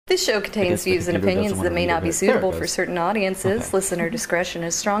This show contains views and opinions that may not be suitable for certain audiences. Okay. Listener discretion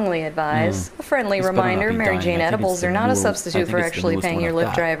is strongly advised. A friendly This better not reminder, be Mary dying. Jane I think edibles it's the are not a new- I substitute think for it's the actually newest paying one your I've Lyft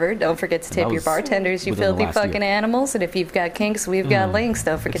got. driver. Don't forget to And tip that your was bartenders, you within the filthy last fucking year. animals. And if you've got kinks, we've got links.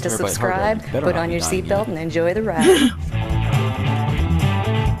 Don't forget to It's terrified hard subscribe, that you better put not on be your dying seatbelt, yet. and enjoy the ride.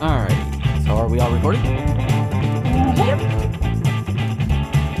 Alright, so are we all recording?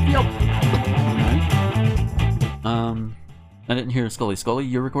 Alright. I didn't hear Scully. Scully,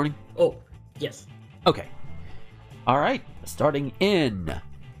 you're recording? Oh, yes. Okay. Alright, starting in...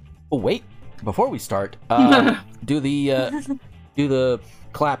 Oh, wait. Before we start, do the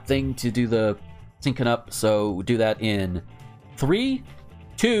clap thing to do the syncing up, so do that in 3,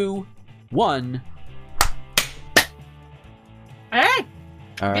 2, 1... Hey!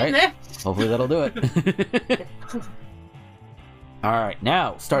 Alright. there. Hopefully that'll do it. Alright,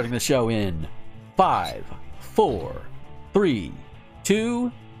 now starting the show in 5, 4, 3, 2,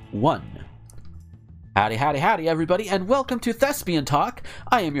 1. Howdy, howdy, howdy, everybody, and welcome to Thespian Talk.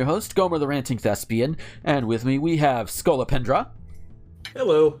 I am your host, Gomer the Ranting Thespian, and with me we have Scolopendra,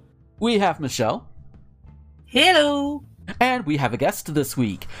 Hello. we have Michelle, Hello. and we have a guest this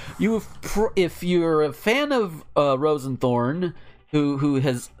week. If you're a fan of Rosenthorn,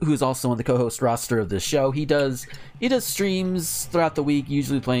 who's also on the co-host roster of this show, he does streams throughout the week,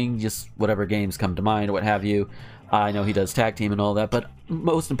 usually playing just whatever games come to mind or what have you. I know he does tag team and all that, but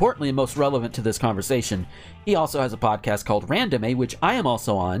most importantly and most relevant to this conversation, he also has a podcast called Random, which I am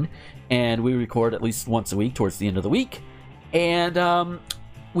also on, and we record at least once a week towards the end of the week. And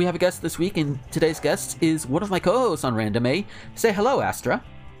we have a guest this week, and today's guest is one of my co-hosts on Random. Say hello, Astra.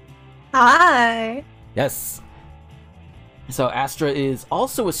 Hi. Yes. So Astra is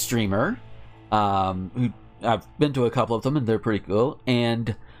also a streamer, who I've been to a couple of them, and they're pretty cool.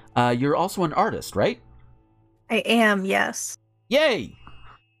 And you're also an artist, right? I am, yes. Yay!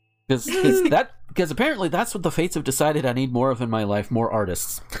 Because apparently that's what the fates have decided I need more of in my life, more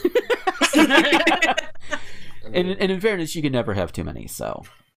artists. and in fairness, you can never have too many, so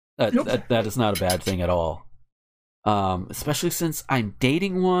that is not a bad thing at all. Especially since I'm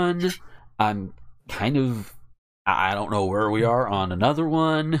dating one, I'm kind of... I don't know where we are on another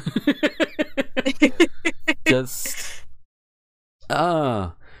one. Just...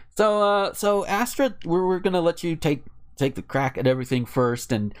 So Astra, we're gonna let you take the crack at everything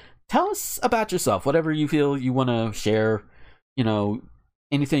first, and tell us about yourself. Whatever you feel you want to share. You know,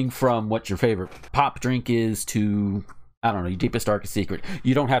 anything from what your favorite pop drink is to, I don't know, your deepest darkest secret.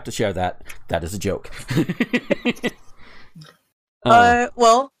 You don't have to share that. That is a joke.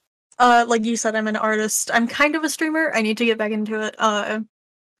 Like you said, I'm an artist. I'm kind of a streamer. I need to get back into it.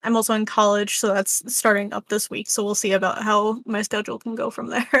 I'm also in college, so that's starting up this week, so we'll see about how my schedule can go from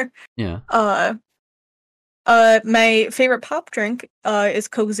there. Yeah. My favorite pop drink is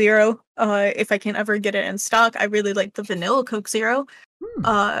Coke Zero. If I can ever get it in stock, I really like the vanilla Coke Zero.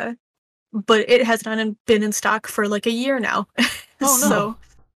 But it has not been in stock for like a year now. Oh, no. So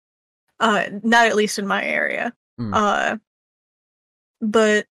not at least in my area. But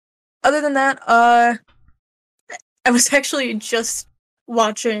other than that, I was actually just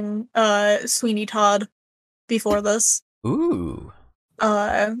watching Sweeney Todd before this. Ooh.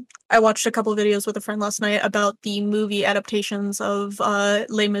 I watched a couple videos with a friend last night about the movie adaptations of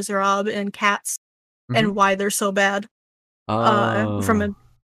Les Miserables and Cats and why they're so bad. From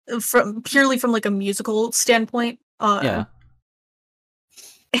purely from like a musical standpoint. Yeah.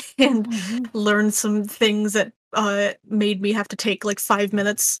 And learned some things that made me have to take like 5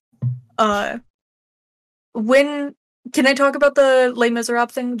 minutes. Can I talk about the Les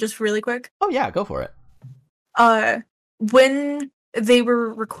Miserables thing just really quick? Oh yeah, go for it. When they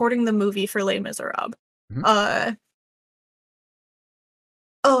were recording the movie for Les Miserables, oh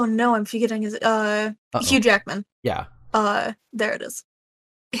no, I'm forgetting his Hugh Jackman. Yeah. There it is.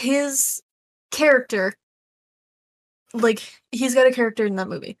 His character, like, he's got a character in that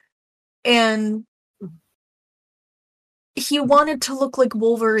movie, and he wanted to look like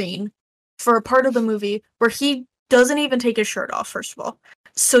Wolverine for a part of the movie where he doesn't even take his shirt off, first of all.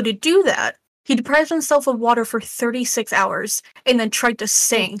 So to do that, he deprived himself of water for 36 hours and then tried to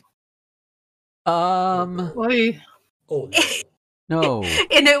sing. Why? Oh, No.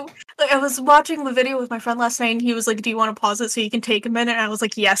 And I was watching the video with my friend last night, and he was like, "Do you want to pause it so you can take a minute?" And I was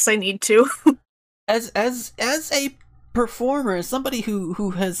like, "Yes, I need to." As a performer, as somebody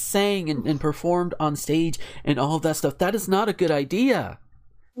who has sang and performed on stage and all of that stuff, that is not a good idea.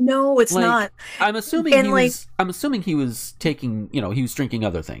 No, it's Like, not. I'm assuming And, I'm assuming he was taking, he was drinking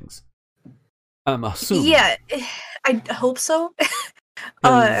other things. I'm assuming. Yeah, I hope so.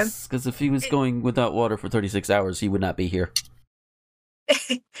 Because if he was going without water for 36 hours, he would not be here.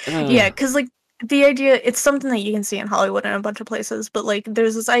 Yeah, because like the idea, it's something that you can see in Hollywood and a bunch of places, but like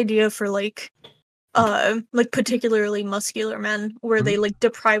there's this idea for like particularly muscular men where they like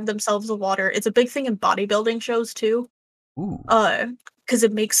deprive themselves of water. It's a big thing in bodybuilding shows too. Ooh. Because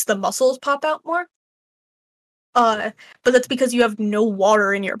it makes the muscles pop out more. But that's because you have no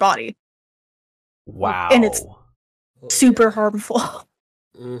water in your body. Wow. And it's super harmful.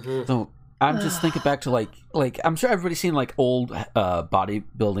 So I'm just thinking back to like I'm sure everybody's seen like old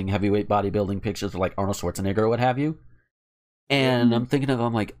bodybuilding, heavyweight bodybuilding pictures of like Arnold Schwarzenegger or what have you. And I'm thinking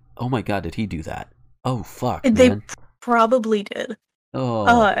I'm like, oh my god, did he do that? Oh fuck, They man. probably did.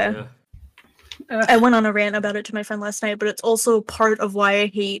 Oh. I went on a rant about it to my friend last night, but it's also part of why I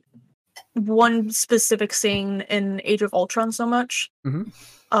hate one specific scene in Age of Ultron so much.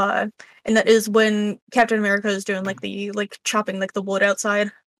 And that is when Captain America is doing like the chopping like the wood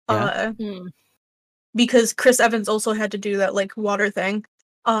outside. Because Chris Evans also had to do that like water thing.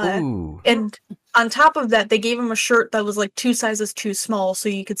 And on top of that, they gave him a shirt that was like 2 sizes too small, so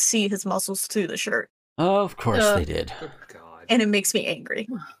you could see his muscles through the shirt. Of course they did. Oh, God. And it makes me angry.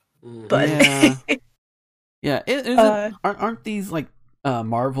 But aren't these like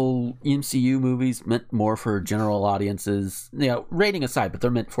Marvel MCU movies meant more for general audiences? You know, rating aside, but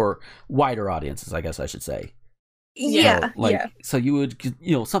they're meant for wider audiences, I guess I should say. Yeah, so you would,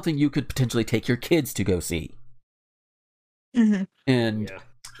 something you could potentially take your kids to go see. And it's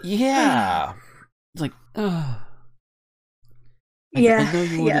like, I know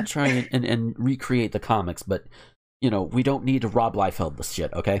you want to try and recreate the comics, but we don't need to Rob Liefeld this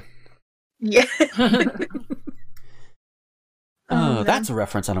shit, okay? Yeah. That's a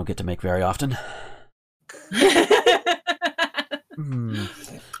reference I don't get to make very often.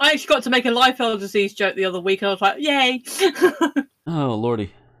 I actually got to make a Liefeld disease joke the other week, and I was like, yay! Oh,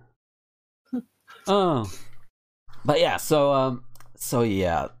 lordy. Oh. But yeah, so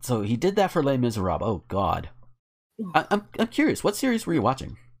he did that for Les Miserables. Oh, God. I'm curious, what series were you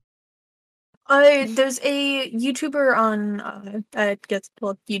watching? There's a YouTuber on,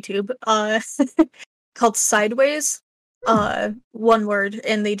 YouTube, called Sideways, one word,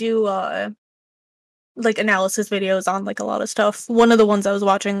 and they do, like analysis videos on like a lot of stuff. One of the ones I was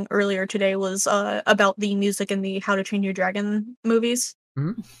watching earlier today was about the music in the How to Train Your Dragon movies,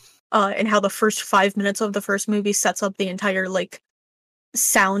 and how the first 5 minutes of the first movie sets up the entire like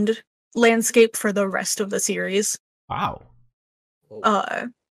sound landscape for the rest of the series. Wow.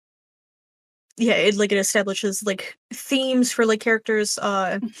 It establishes like themes for like characters,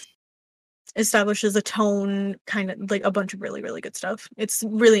 establishes a tone, kind of like a bunch of really, really good stuff. It's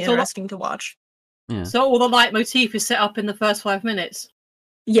really interesting to watch. Yeah. So all the leitmotif is set up in the first 5 minutes?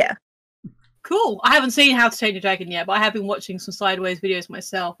 Yeah. Cool. I haven't seen How to Train Your Dragon yet, but I have been watching some Sideways videos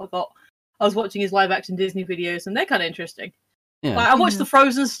myself. I was watching his live-action Disney videos, and they're kind of interesting. Yeah. Like, I watched the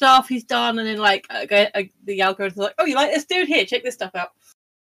Frozen stuff he's done, and then the algorithm's like, oh, you like this dude? Here, check this stuff out.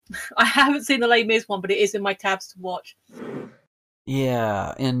 I haven't seen the Les Mis one, but it is in my tabs to watch.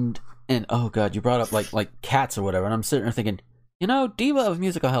 Yeah, and oh god, you brought up like Cats or whatever, and I'm sitting there thinking, Diva of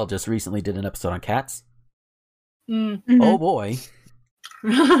Musical Hell just recently did an episode on Cats. Mm-hmm. Oh boy.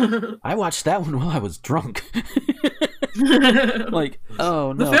 I watched that one while I was drunk. Like,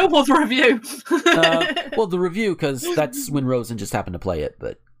 oh no. The film was a review. Well, the review, because that's when Rosen just happened to play it,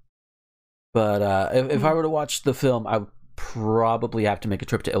 but if I were to watch the film, I would probably have to make a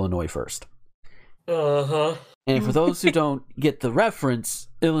trip to Illinois first. Uh-huh. And for those who don't get the reference,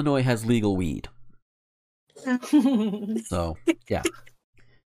 Illinois has legal weed. So, yeah.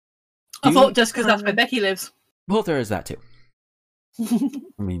 I thought just because that's where Becky lives. Well, there is that too.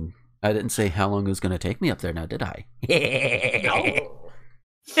 I mean, I didn't say how long it was going to take me up there now, did I? No.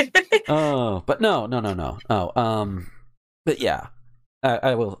 Oh, but no. Oh, but yeah.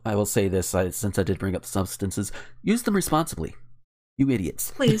 I will say this, since I did bring up substances, use them responsibly. You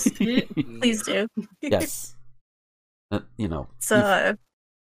idiots. Please. Please do. Yes. So,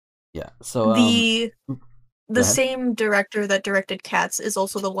 yeah. So the same director that directed Cats is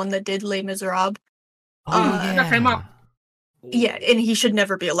also the one that did Les Miserables. Yeah, and he should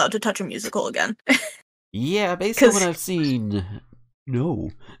never be allowed to touch a musical again. Yeah, based on what I've seen, no.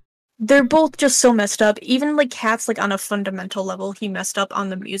 They're both just so messed up. Even like Cats, like on a fundamental level, he messed up on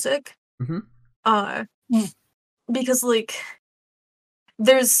the music. Mm-hmm. Because like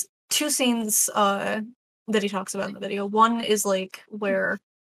there's 2 scenes that he talks about in the video. One is like where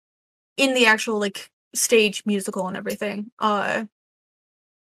in the actual like stage musical and everything, what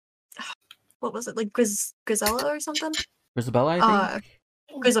was it, like Grisella or something? Grisabella, I think.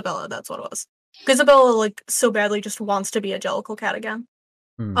 Grisabella, that's what it was. Grisabella like so badly just wants to be a Jellicle cat again.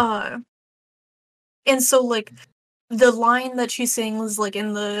 And so like the line that she sings, like,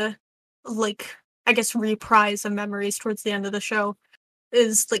 in the, like, I guess reprise of Memories towards the end of the show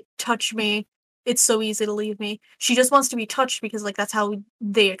is, like, touch me, it's so easy to leave me. She just wants to be touched because, like, that's how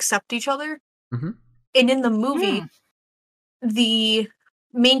they accept each other. Mm-hmm. And in the movie, the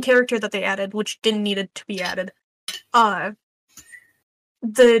main character that they added, which didn't need it to be added,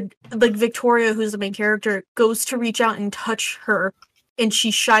 Victoria, who's the main character, goes to reach out and touch her, and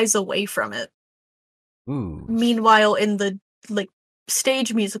she shies away from it. Ooh. Meanwhile, in the, like,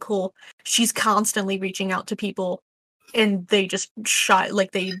 stage musical, she's constantly reaching out to people, and they just shy,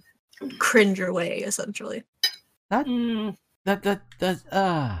 like, they cringe away, essentially. There's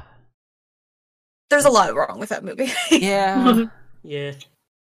a lot wrong with that movie. Yeah. Yeah.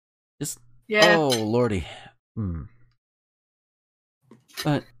 Oh, lordy.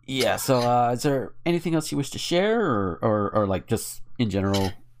 But yeah, so is there anything else you wish to share, or like just in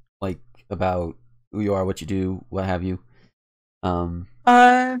general, like about who you are, what you do, what have you?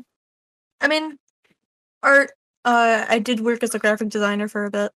 I mean, art. I did work as a graphic designer for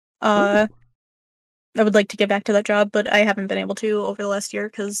a bit. I would like to get back to that job, but I haven't been able to over the last year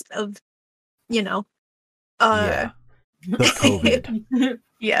because of, yeah, the COVID.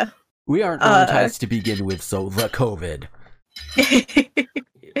 Yeah. We aren't monetized to begin with, so the COVID.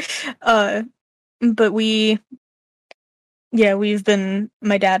 But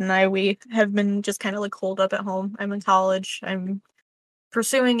my dad and I, we have been just kind of like holed up at home. I'm in college. I'm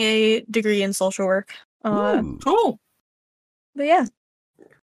pursuing a degree in social work. Cool. But yeah.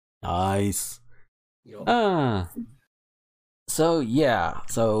 Nice. So yeah.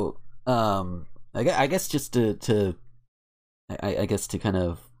 So I guess just to kind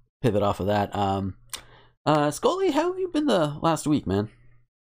of pivot off of that. Scully, how have you been the last week, man?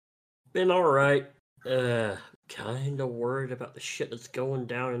 Been alright. Kind of worried about the shit that's going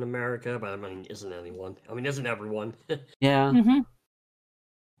down in America, but I mean, isn't everyone? Yeah. Mm-hmm.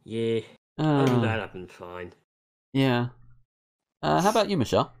 Yeah. Other than that, I've been fine. Yeah. How about you,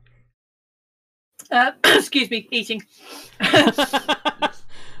 Michelle? Excuse me, eating.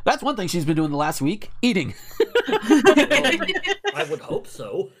 That's one thing she's been doing the last week, eating. I would hope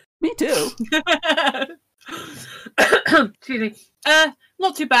so. Me too. Excuse me.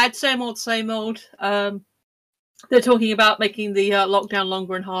 Not too bad. Same old, same old. They're talking about making the lockdown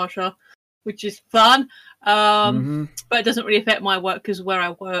longer and harsher, which is fun. But it doesn't really affect my work because where I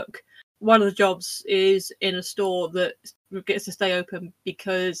work, one of the jobs is in a store that gets to stay open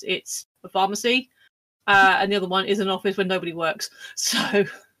because it's a pharmacy, and the other one is an office where nobody works. So,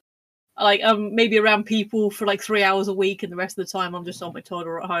 like, maybe around people for like 3 hours a week, and the rest of the time I'm just on my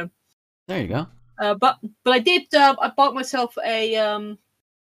toddler at home. There you go. But I did. I bought myself a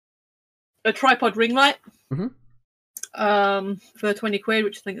tripod ring light. For 20 quid,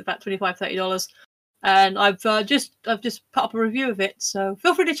 which I think is about $25-30, and I've just put up a review of it. So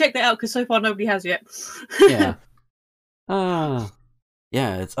feel free to check that out because so far nobody has yet. Yeah.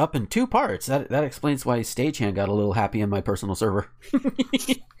 Yeah, it's up in 2 parts. That explains why Stagehand got a little happy in my personal server.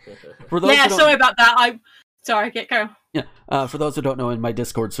 Sorry about that. Sorry, get go. Yeah. For those who don't know, in my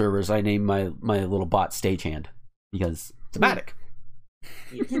Discord servers, I named my little bot Stagehand because thematic.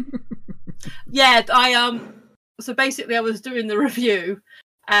 Yeah, so basically, I was doing the review.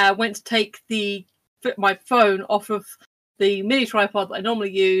 Went to take my phone off of the mini tripod that I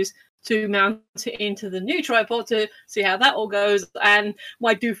normally use to mount it into the new tripod to see how that all goes, and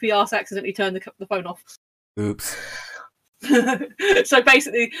my doofy ass accidentally turned the phone off. Oops. So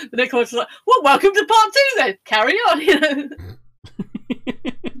basically, the next one was like, "Well, welcome to part 2 then. Carry on."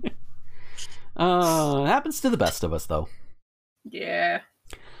 It happens to the best of us, though. Yeah,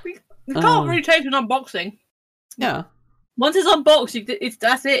 we can't really change an unboxing. Yeah. Once it's unboxed,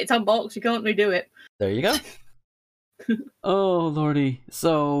 that's it. It's unboxed. You can't redo it. There you go. Oh lordy.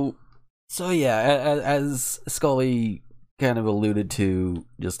 So yeah, as Scully kind of alluded to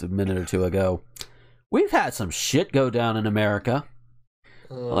just a minute or two ago, we've had some shit go down in America.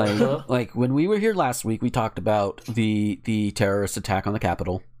 Like when we were here last week, we talked about the terrorist attack on the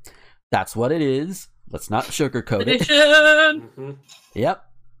Capitol. That's what it is. Let's not sugarcoat it. Sedition. Yep.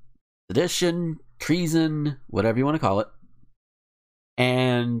 Sedition, treason, whatever you want to call it.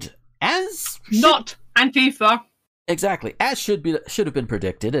 And as not Antifa. Exactly. As should have been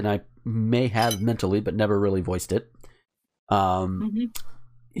predicted, and I may have mentally but never really voiced it.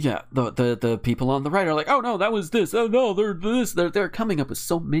 Yeah, the people on the right are like, "Oh no, that was this. Oh no, they're this." They're coming up with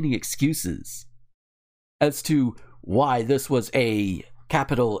so many excuses as to why this was a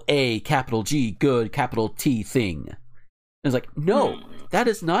capital A, capital G, good, capital T thing. And it's like, no, that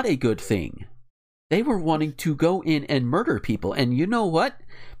is not a good thing. They were wanting to go in and murder people. And you know what?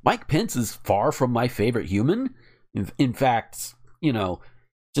 Mike Pence is far from my favorite human, In fact,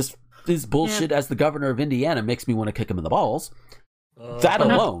 just his bullshit as the governor of Indiana makes me want to kick him in the balls. That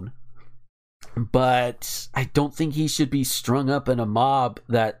alone. But I don't think he should be strung up in a mob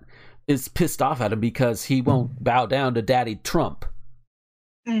that is pissed off at him because he won't bow down to Daddy Trump.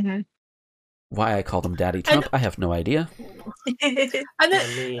 Mm-hmm. Why I called him Daddy Trump, I have no idea. And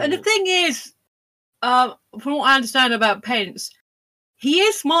the thing is, from what I understand about Pence, he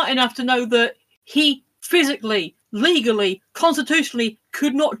is smart enough to know that he physically, legally, constitutionally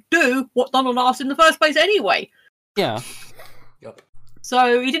could not do what Donald asked in the first place anyway. Yeah. Yep.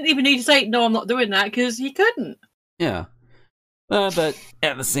 So he didn't even need to say, no, I'm not doing that, because he couldn't. Yeah. But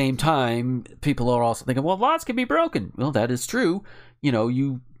at the same time, people are also thinking, well, laws can be broken. Well, that is true.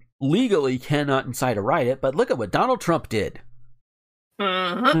 You legally cannot incite a riot, but look at what Donald Trump did.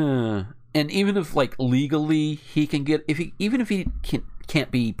 And even if, legally he can get, even if he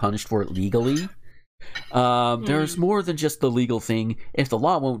can't be punished for it legally, there's more than just the legal thing. If the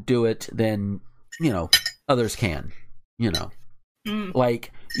law won't do it, then, others can,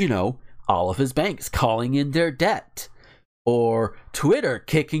 all of his banks calling in their debt, or Twitter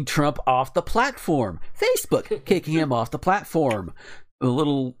kicking Trump off the platform, Facebook kicking him off the platform. A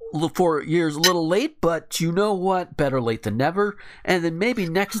little 4 years a little late, but you know what? Better late than never. And then maybe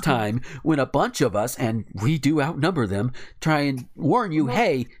next time, when a bunch of us, and we do outnumber them, try and warn you,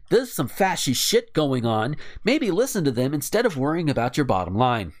 hey, there's some fascist shit going on. Maybe listen to them instead of worrying about your bottom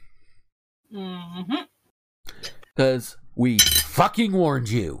line. Because we fucking warned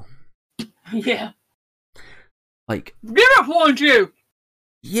you. Yeah. Europe warned you!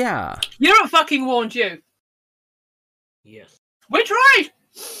 Yeah. Europe fucking warned you! Yes. We tried!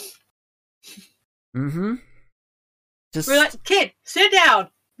 Mm-hmm. We're like, kid, sit down.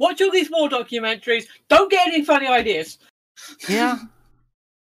 Watch all these war documentaries. Don't get any funny ideas. Yeah.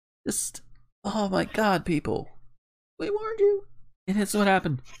 Oh my god, people. We warned you. And it's what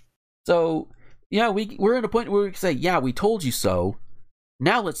happened. So, yeah, we're at a point where we can say, yeah, we told you so.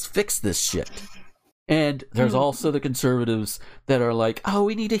 Now let's fix this shit. And there's also the conservatives that are like, oh,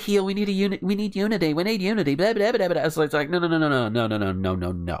 we need to heal, we need unity, blah, blah, blah, blah. So it's like,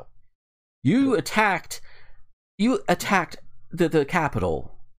 no. You attacked the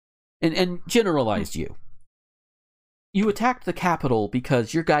Capitol and generalized you. You attacked the Capitol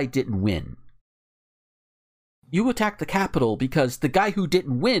because your guy didn't win. You attacked the Capitol because the guy who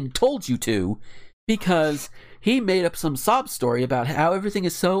didn't win told you to, because he made up some sob story about how everything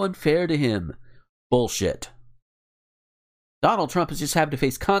is so unfair to him. Bullshit. Donald Trump is just having to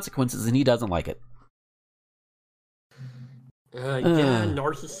face consequences and he doesn't like it.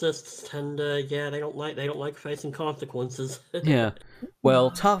 Narcissists tend to, they don't like facing consequences. Yeah.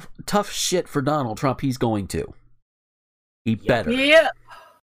 Well, tough shit for Donald Trump, he's going to. He better. Yeah.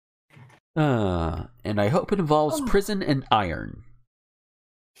 And I hope it involves prison and iron.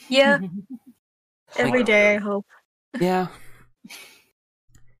 Yeah. Every day, I hope. Yeah.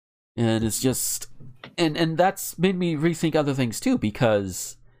 And it's just, and that's made me rethink other things too,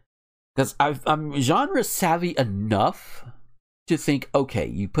 because I'm genre savvy enough to think, okay,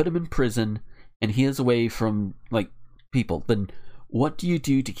 you put him in prison and he is away from people, then what do you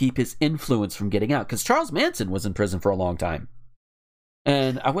do to keep his influence from getting out? Because Charles Manson was in prison for a long time,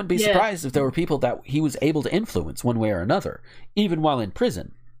 and I wouldn't be surprised if there were people that he was able to influence one way or another, even while in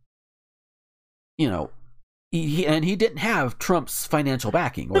prison. He didn't have Trump's financial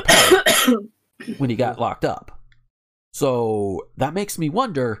backing or power when he got locked up. So that makes me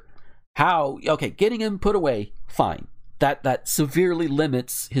wonder how, getting him put away, fine. That severely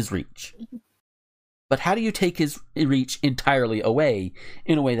limits his reach. But how do you take his reach entirely away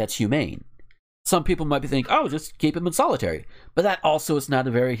in a way that's humane? Some people might be thinking, oh, just keep him in solitary. But that also is not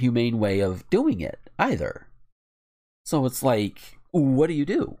a very humane way of doing it either. So it's like, what do you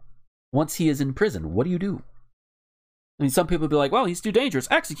do? Once he is in prison, what do you do? I mean, some people will be like, well, he's too dangerous,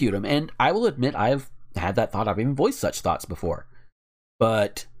 execute him. And I will admit, I've had that thought. I've even voiced such thoughts before.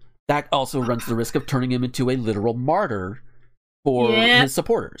 But that also runs the risk of turning him into a literal martyr for his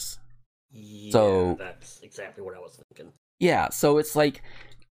supporters. Yeah, so that's exactly what I was thinking. Yeah, so it's like,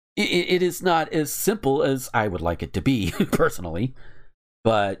 it is not as simple as I would like it to be, personally.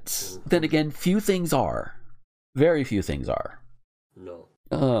 But then again, few things are. Very few things are. No.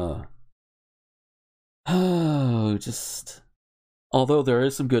 Although there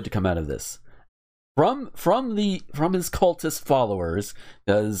is some good to come out of this from his cultist followers,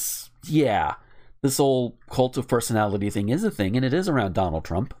 because this whole cult of personality thing is a thing, and it is around Donald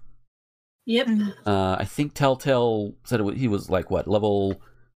Trump. Yep. I think Telltale said he was like what level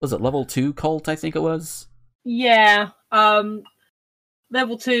 2 cult? I think it was. Yeah.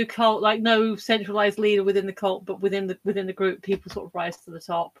 level 2 cult, like no centralized leader within the cult, but within the group, people sort of rise to the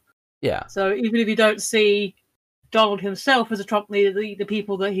top. Yeah. So even if you don't see Donald himself as a Trump leader, the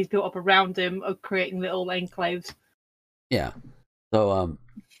people that he's built up around him are creating little enclaves. Yeah. So,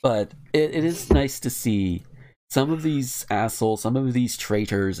 but it is nice to see some of these assholes, some of these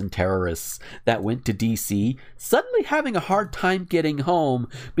traitors and terrorists that went to DC suddenly having a hard time getting home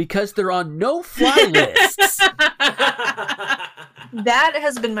because they're on no-fly lists. That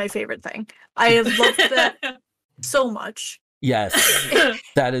has been my favorite thing. I have loved that so much. Yes.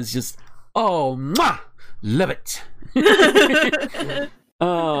 That is just, oh, mwah, love it.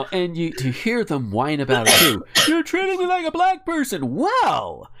 Oh, and to hear them whine about it too. You're treating me like a black person.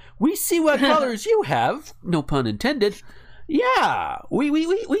 Well, we see what colors you have. No pun intended. Yeah,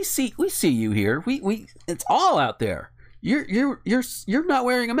 we see you here. We it's all out there. You're not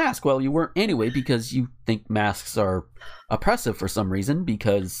wearing a mask. Well, you weren't anyway because you think masks are oppressive for some reason.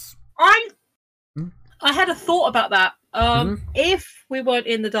 Because I had a thought about that. If we weren't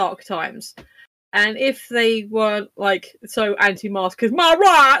in the dark times, and if they weren't like so anti-mask, because my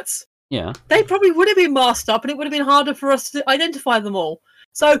rights, yeah, they probably would have been masked up, and it would have been harder for us to identify them all.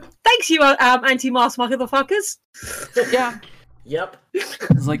 So thanks, you anti-mask motherfuckers. Yeah. Yep.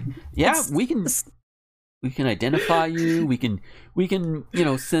 It's like, yeah, we can identify you. We can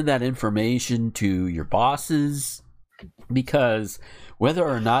send that information to your bosses, because whether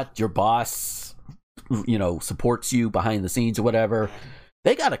or not your boss supports you behind the scenes or whatever,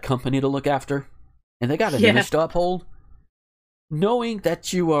 they got a company to look after, and they got an image to uphold. Knowing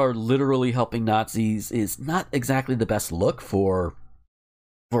that you are literally helping Nazis is not exactly the best look for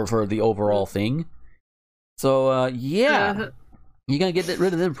the overall thing. So you're gonna get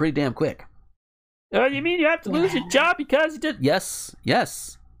rid of them pretty damn quick. You mean you have to lose your job because you did? Yes.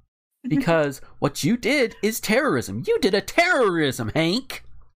 Because what you did is terrorism. You did a terrorism, Hank.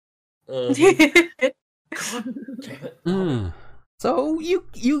 So you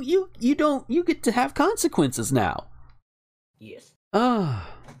get to have consequences now. Yes.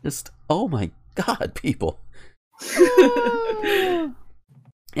 Just oh my God, people.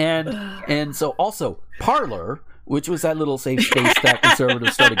 And so also Parler, which was that little safe space that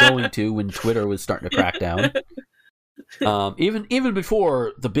conservatives started going to when Twitter was starting to crack down. Even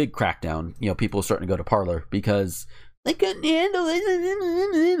before the big crackdown, people were starting to go to Parler because they couldn't handle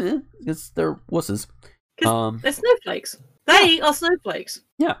it. Because they're wusses. They're snowflakes. They are snowflakes.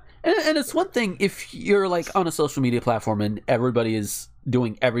 Yeah, and it's one thing if you're like on a social media platform and everybody is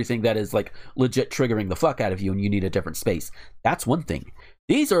doing everything that is like legit triggering the fuck out of you and you need a different space. That's one thing.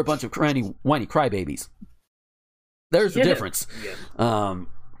 These are a bunch of whiny crybabies. There's a difference. Yeah.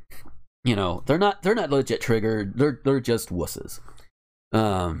 They're not legit triggered. They're just wusses.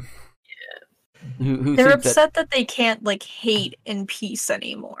 Who they're upset that they can't like hate in peace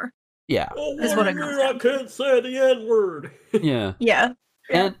anymore. Yeah. Is what I can't say the N-word. Yeah. Yeah.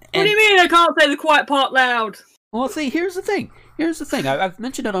 And what do you mean I can't say the quiet part loud? Well, see, here's the thing. I've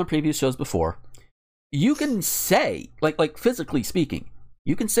mentioned it on previous shows before. You can say, like physically speaking,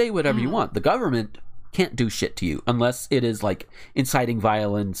 you can say whatever you want. The government can't do shit to you unless it is like inciting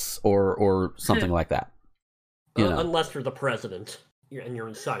violence or something like that. Unless you're the president and you're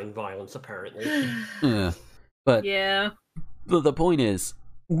inciting violence, apparently. But yeah. The point is,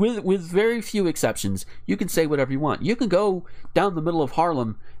 with very few exceptions, you can say whatever you want. You can go down the middle of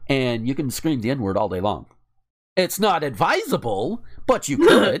Harlem and you can scream the N-word all day long. It's not advisable, but you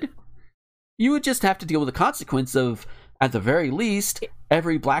could. You would just have to deal with the consequence of, at the very least,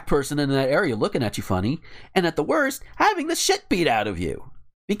 every black person in that area looking at you funny, and at the worst, having the shit beat out of you.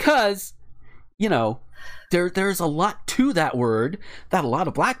 Because, there's a lot to that word that a lot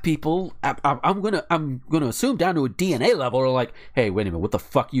of black people, I'm gonna assume down to a DNA level, are like, hey, wait a minute, what the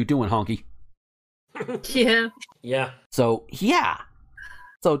fuck you doing, honky? Yeah. Yeah. So, yeah.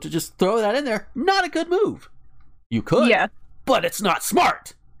 So to just throw that in there, not a good move. You could, but it's not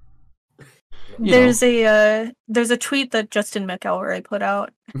smart. There's a tweet that Justin McElroy put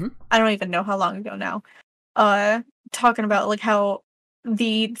out. Mm-hmm. I don't even know how long ago now. Talking about like how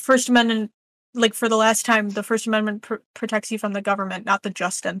the First Amendment, like for the last time, the First Amendment protects you from the government, not the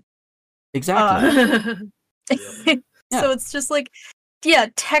Justin. Exactly. So it's just like, yeah,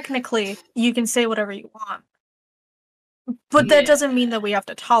 technically you can say whatever you want, but that doesn't mean that we have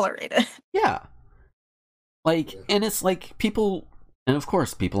to tolerate it. Yeah. Like, and it's like people. And of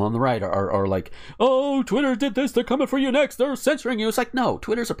course, people on the right are like, oh, Twitter did this, they're coming for you next, they're censoring you. It's like, no,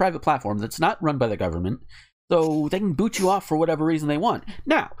 Twitter's a private platform that's not run by the government, so they can boot you off for whatever reason they want.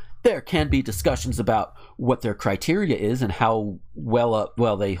 Now, there can be discussions about what their criteria is and how well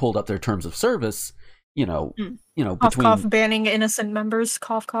they hold up their terms of service Cough, between cough, banning innocent members.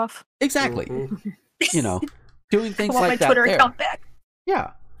 Cough, cough. Exactly. Doing things I want like my that Twitter there. account back.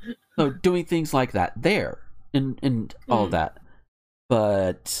 Yeah. So doing things like that there and all of that.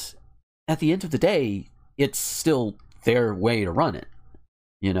 But at the end of the day, it's still their way to run it.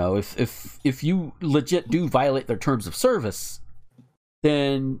 If you legit do violate their terms of service,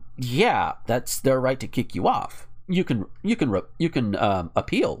 then yeah, that's their right to kick you off. You can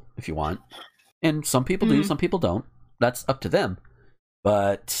appeal if you want, and some people do, some people don't. That's up to them.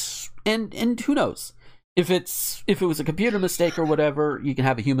 But and who knows? If it was a computer mistake or whatever, you can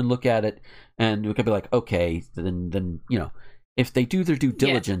have a human look at it, and we could be like, okay, then if they do their due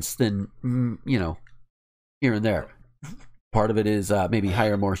diligence, then here and there. Part of it is maybe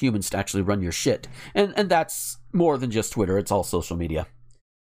hire more humans to actually run your shit, and that's more than just Twitter. It's all social media,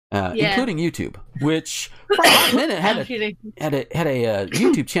 including YouTube, which for a hot minute had a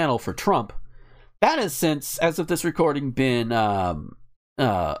YouTube channel for Trump. That has since, as of this recording, been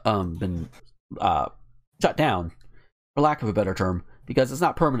shut down, for lack of a better term, because it's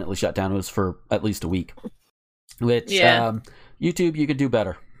not permanently shut down. It was for at least a week. Which YouTube, you can do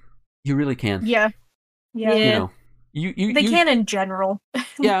better. You really can. Yeah. You can in general.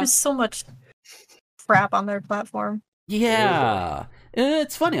 Yeah. There's so much crap on their platform. Yeah.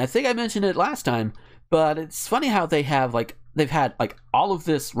 It's funny. I think I mentioned it last time, but it's funny how they've had all of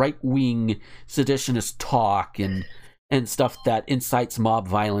this right-wing seditionist talk and stuff that incites mob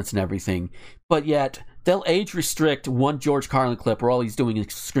violence and everything, but yet they'll age restrict one George Carlin clip where all he's doing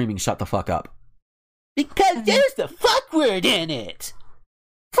is screaming, "Shut the fuck up." Because there's the fuck word in it.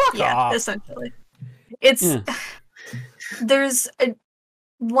 Fuck off. Essentially. It's there's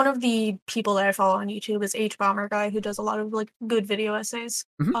one of the people that I follow on YouTube is H-Bomber guy who does a lot of good video essays.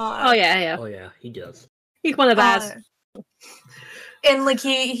 Mm-hmm. Oh yeah, he does. He's one of us. And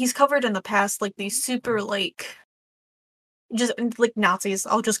he's covered in the past these super just Nazis.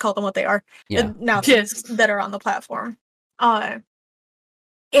 I'll just call them what they are. Yeah. Nazis that are on the platform. And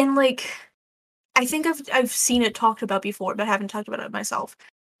I think I've seen it talked about before, but haven't talked about it myself.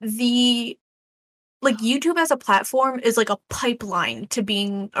 YouTube as a platform is a pipeline to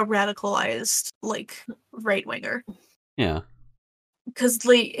being a radicalized right winger. Yeah. Because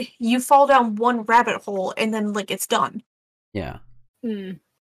you fall down one rabbit hole and then it's done. Yeah.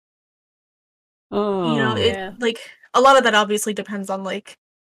 Oh. A lot of that obviously depends on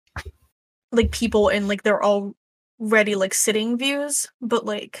people and they're already sitting views, but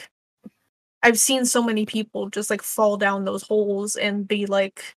I've seen so many people just fall down those holes and be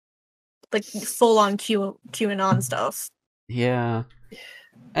full on QAnon stuff. Yeah.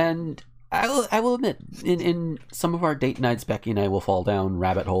 And I will admit, in some of our date nights, Becky and I will fall down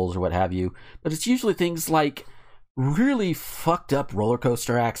rabbit holes or what have you, but it's usually things like really fucked up roller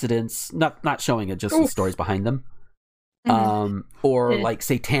coaster accidents, not showing it, just the stories behind them. Or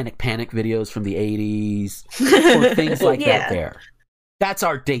satanic panic videos from the 80s, or things like that there. That's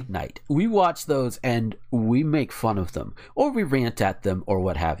our date night. We watch those and we make fun of them, or we rant at them, or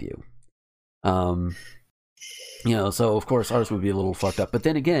what have you. So of course ours would be a little fucked up. But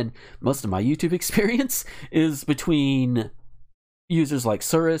then again, most of my YouTube experience is between users like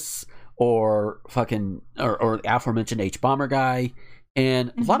Surus or aforementioned H-Bomber guy,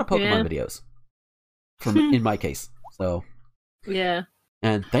 and a lot of Pokemon videos. In my case, so yeah.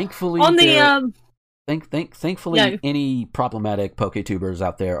 And thankfully, on the thankfully, any problematic PokeTubers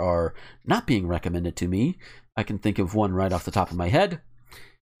out there are not being recommended to me. I can think of one right off the top of my head,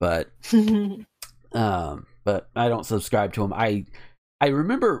 but but I don't subscribe to him. I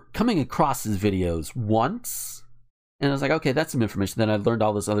remember coming across his videos once, and I was like, okay, that's some information. Then I learned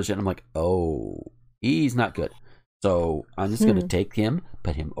all this other shit, and I'm like, oh, he's not good. So I'm just gonna take him,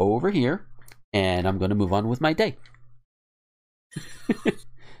 put him over here, and I'm gonna move on with my day.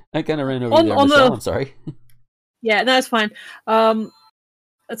 I kind of ran over there, Michelle. I'm sorry. Yeah, no, it's fine. I'd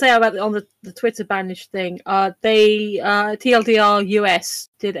say about on the Twitter banish thing. They TLDR US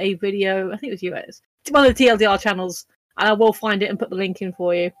did a video. I think it was US. One of the TLDR channels, and I will find it and put the link in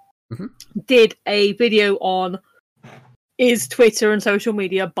for you. Did a video on is Twitter and social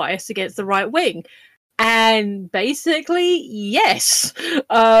media biased against the right wing, and basically yes.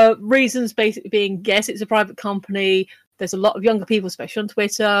 Reasons basically being yes, it's a private company. There's a lot of younger people, especially on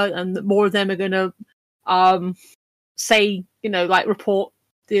Twitter, and more of them are going to say, report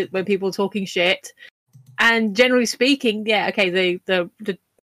when people are talking shit. And generally speaking, yeah, okay,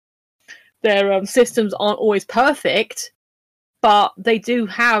 their systems aren't always perfect, but they do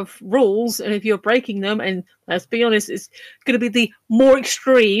have rules, and if you're breaking them, and let's be honest, it's going to be the more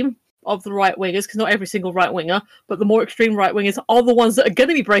extreme of the right wingers, because not every single right winger, but the more extreme right wingers are the ones that are going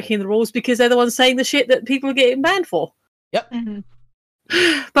to be breaking the rules because they're the ones saying the shit that people are getting banned for. Yep. Mm-hmm.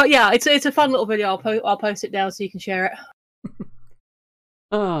 But yeah, it's a fun little video. I'll post it down so you can share it.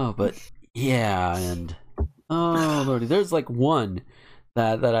 Oh, but yeah, and oh lordy, there's like one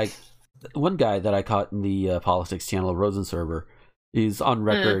guy that I caught in the politics channel of Rosen Server. He's on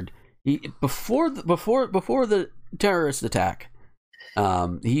record. He before the terrorist attack.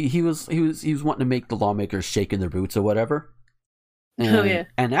 He was wanting to make the lawmakers shake in their boots or whatever. And,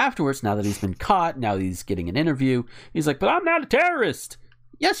 and afterwards, now that he's been caught, now he's getting an interview. He's like, "But I'm not a terrorist."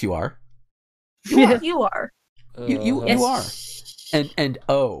 Yes, you are. You are. You are. And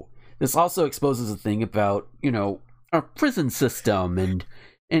this also exposes a thing about, our prison system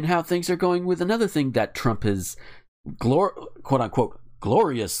and how things are going with another thing that Trump has quote unquote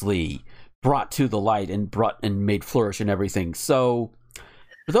gloriously brought to the light and made flourish and everything. So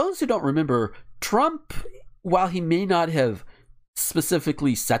for those who don't remember, Trump, while he may not have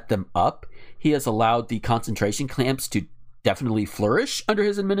specifically set them up, he has allowed the concentration camps to definitely flourish under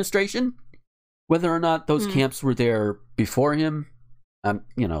his administration. Whether or not those camps were there before him,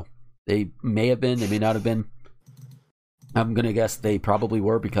 they may have been, they may not have been. I'm going to guess they probably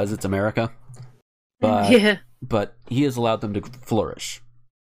were because it's America. But he has allowed them to flourish.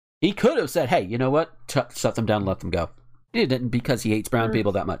 He could have said, hey, you know what? Shut them down and let them go. He didn't because he hates brown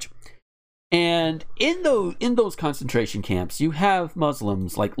people that much. And in those concentration camps, you have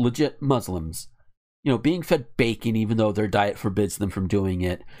Muslims, like legit Muslims, being fed bacon even though their diet forbids them from doing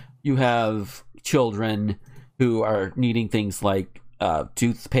it. You have children who are needing things like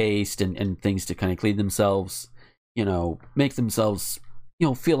toothpaste and things to kind of clean themselves, make themselves,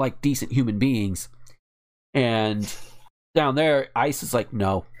 feel like decent human beings. And down there, ICE is like,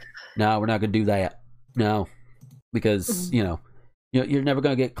 no, we're not going to do that. No, because, you're never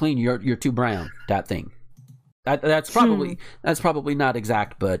going to get clean. You're too brown, that thing. That's probably not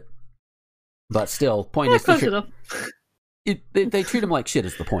exact, but still, point is, they treat him like shit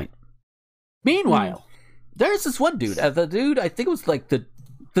is the point. Meanwhile, there's this one dude. The dude, I think it was like the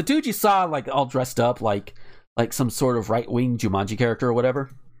dude you saw like all dressed up like some sort of right-wing Jumanji character or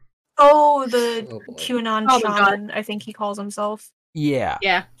whatever. Oh, QAnon shaman, I think he calls himself. Yeah.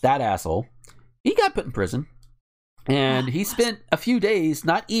 That asshole. He got put in prison. And he spent a few days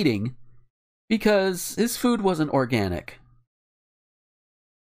not eating because his food wasn't organic.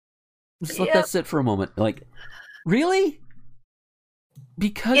 Just let that sit for a moment. Like, really?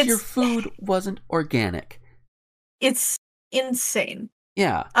 Because your food wasn't organic. It's insane.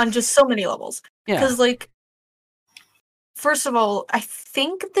 Yeah. On just so many levels. Yeah. Because, first of all, I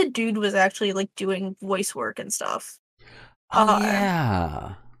think the dude was actually, doing voice work and stuff. Oh,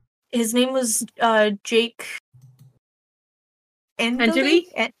 yeah. His name was, Jake... Angeli?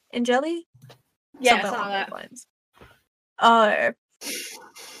 Angeli? Yeah, something like that.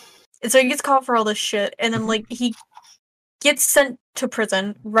 And so he gets caught for all this shit, and then, he gets sent to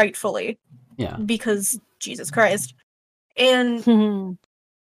prison, rightfully. Yeah. Because, Jesus Christ. And, and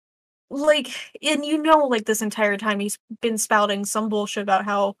this entire time he's been spouting some bullshit about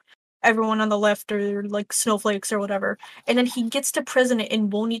how everyone on the left are, snowflakes or whatever. And then he gets to prison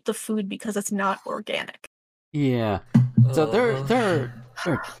and won't eat the food because it's not organic. Yeah. So there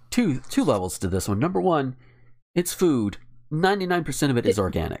are two levels to this one. Number one, it's food. 99% of it is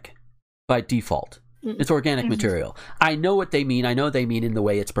organic by default. It's organic material. I know what they mean. I know they mean in the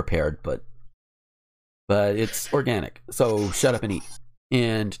way it's prepared, but it's organic. So shut up and eat.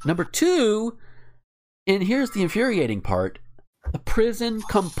 And number two, and here's the infuriating part, the prison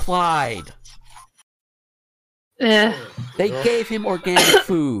complied. They gave him organic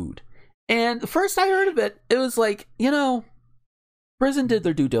food. And the first I heard of it, it was like, prison did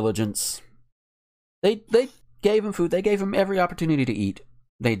their due diligence. They gave him food. They gave him every opportunity to eat.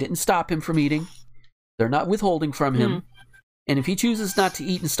 They didn't stop him from eating. They're not withholding from him. And if he chooses not to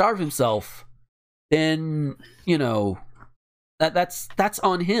eat and starve himself, then, that's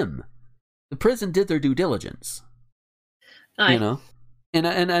on him. The prison did their due diligence. And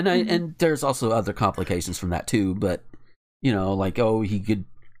there's also other complications from that too, but, he could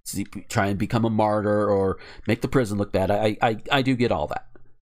try and become a martyr or make the prison look bad. I do get all that.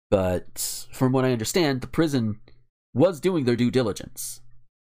 But from what I understand, the prison was doing their due diligence.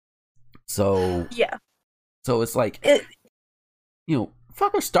 So yeah. So it's like,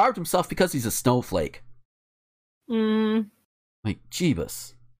 fucker starved himself because he's a snowflake. Like,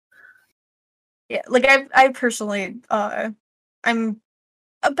 Jeebus. Yeah, I personally, I'm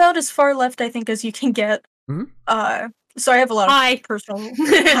about as far left, I think, as you can get. So I have a lot of personal...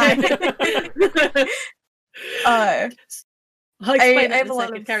 I'll explain that I in have a a lot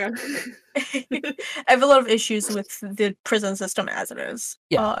second. of Carry on. I have a lot of issues with the prison system as it is.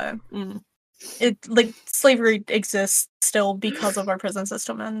 Yeah. It like slavery exists still because of our prison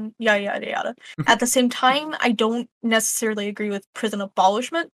system and yada yada yada. At the same time, I don't necessarily agree with prison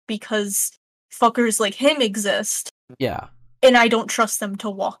abolishment because fuckers like him exist. Yeah. And I don't trust them to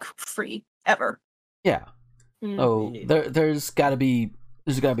walk free ever. Yeah. Oh, there's got to be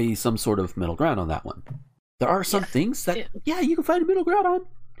some sort of middle ground on that one. There are some things that you can find a middle ground on.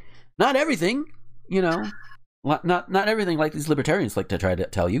 Not everything, you know. Not everything like these libertarians like to try to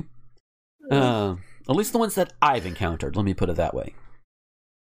tell you. At least the ones that I've encountered. Let me put it that way.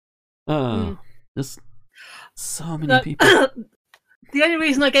 Just so many people. The only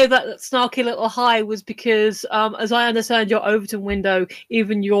reason I gave that snarky little high was because, as I understand your Overton window,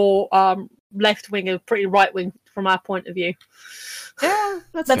 even your left wing are pretty right wing from our point of view. Yeah,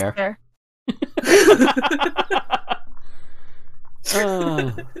 that's fair.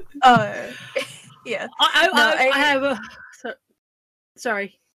 Yeah. I have a.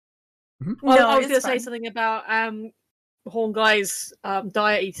 Sorry. Mm-hmm. No, I was going to say something about Horn Guy's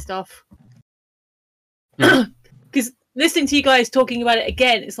diety stuff. Because listening to you guys talking about it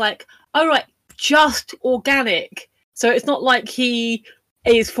again, it's like, all right, just organic. So it's not like he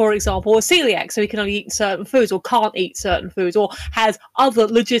is, for example, a celiac, so he can only eat certain foods or can't eat certain foods or has other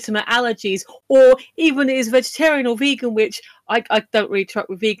legitimate allergies, or even is vegetarian or vegan, which I don't really track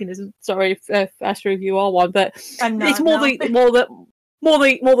with veganism. Sorry if Astro, if you are one, but it's more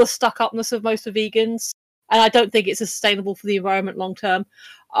the stuck upness of most of vegans, and I don't think it's sustainable for the environment long term.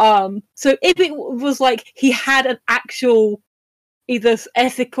 So if it was like he had an actual either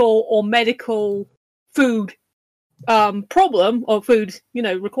ethical or medical food problem or food,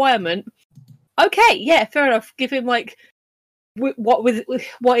 requirement, okay, yeah, fair enough. Give him like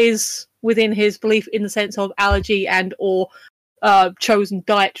what is within his belief in the sense of allergy and or chosen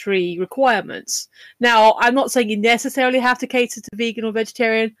dietary requirements. Now, I'm not saying you necessarily have to cater to vegan or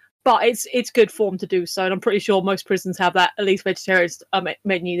vegetarian, but it's good form to do so, and I'm pretty sure most prisons have that, at least vegetarian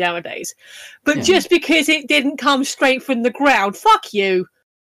menu nowadays. But just because it didn't come straight from the ground, fuck you.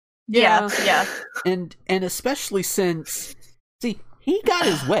 Yeah. And especially since, see, he got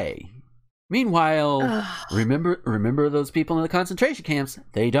his way. Meanwhile, remember those people in the concentration camps?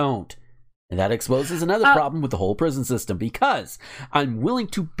 They don't. And that exposes another problem with the whole prison system, because I'm willing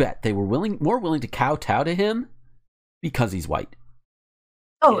to bet they were more willing to kowtow to him because he's white.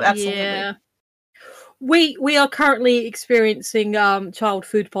 Oh, absolutely. Yeah. We are currently experiencing child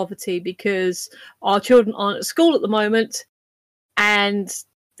food poverty because our children aren't at school at the moment, and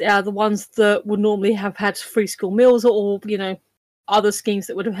the ones that would normally have had free school meals or other schemes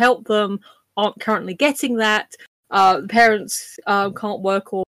that would have helped them aren't currently getting that. The parents can't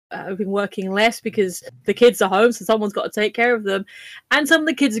work or have been working less because the kids are home, so someone's got to take care of them, and some of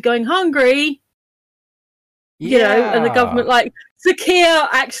the kids are going hungry. And the government, like, Zakia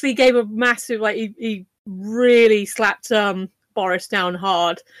actually gave a massive, like, he really slapped Boris down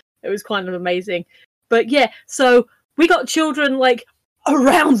hard. It was kind of amazing. But yeah, so we got children, like,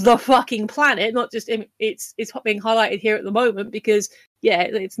 around the fucking planet, not just it's being highlighted here at the moment because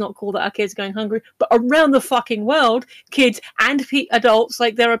it's not cool that our kids are going hungry, but around the fucking world, kids and adults,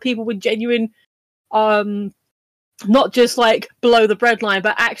 like, there are people with genuine not just like below the breadline,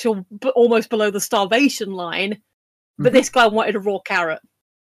 but actual almost below the starvation line. But this guy wanted a raw carrot.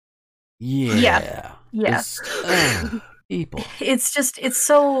 Yeah. People. It's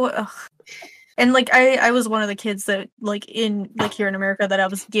so and like I was one of the kids that like here in America that I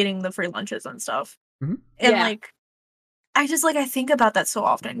was getting the free lunches and stuff. Mm-hmm. And like I think about that so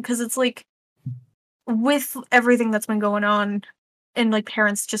often because it's like with everything that's been going on and like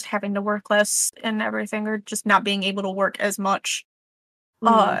parents just having to work less and everything, or just not being able to work as much.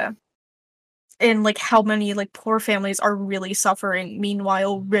 And like how many like poor families are really suffering,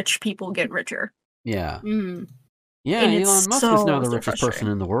 meanwhile rich people get richer. Yeah. Mm. Yeah, and Elon Musk is now the richest person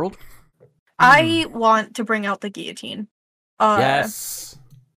in the world. I want to bring out the guillotine. Yes.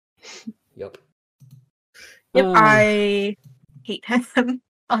 Yep. I hate him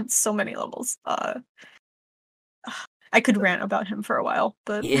on so many levels. I could rant about him for a while,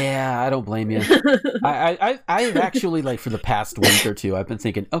 but yeah, I don't blame you. I've actually, like, for the past week or two, I've been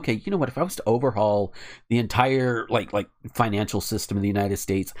thinking, okay, you know what? If I was to overhaul the entire like financial system of the United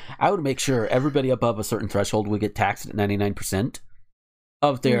States, I would make sure everybody above a certain threshold would get taxed at 99%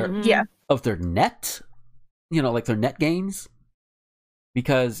 of their of their net, like their net gains.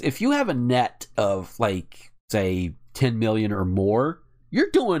 Because if you have a net of, like, say 10 million or more, you're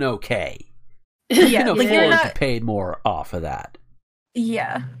doing okay. You can afford to pay more off of that.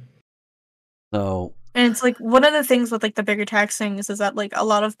 Yeah. So And it's like one of the things with like the bigger tax things is that like a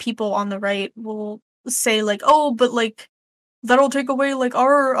lot of people on the right will say like, oh, but like that'll take away like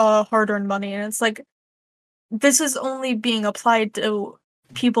our hard-earned money, and it's like this is only being applied to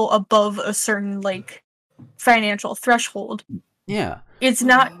people above a certain like financial threshold. Yeah, it's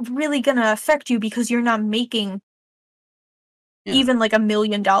not really gonna affect you because you're not making even like $1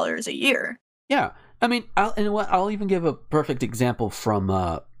 million a year. Yeah, I mean, I'll even give a perfect example from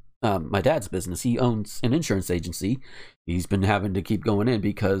my dad's business. He owns an insurance agency. He's been having to keep going in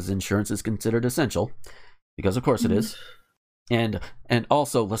because insurance is considered essential, because of course it is. And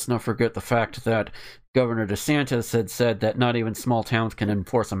also, let's not forget the fact that Governor DeSantis had said that not even small towns can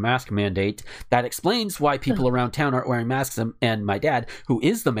enforce a mask mandate. That explains why people around town aren't wearing masks, and my dad, who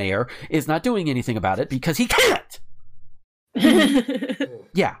is the mayor, is not doing anything about it because he can't.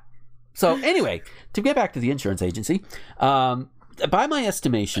 Yeah. So anyway, to get back to the insurance agency, by my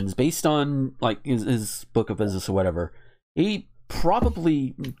estimations, based on like his book of business or whatever, he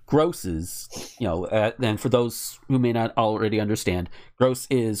probably grosses, and for those who may not already understand, gross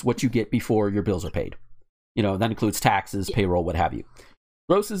is what you get before your bills are paid. That includes taxes, payroll, what have you.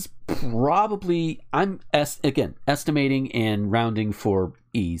 Gross is probably, I'm estimating and rounding for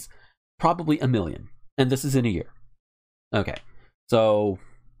ease, probably $1 million, and this is in a year. Okay, so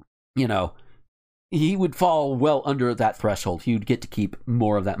he would fall well under that threshold. He would get to keep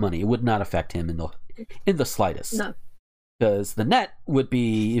more of that money. It would not affect him in the slightest. No. Because the net would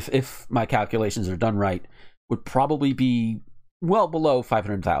be, if my calculations are done right, would probably be well below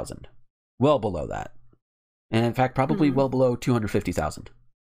 500,000, well below that, and in fact probably well below 250,000.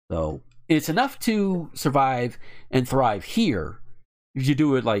 So it's enough to survive and thrive here. If you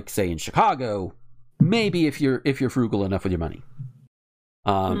do it like say in Chicago, maybe if you're frugal enough with your money.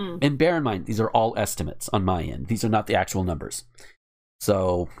 And bear in mind, these are all estimates on my end. These are not the actual numbers.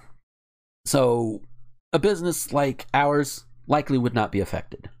 So a business like ours likely would not be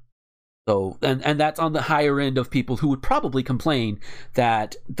affected. So, and that's on the higher end of people who would probably complain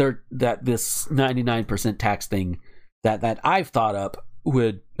that this 99% tax thing that I've thought up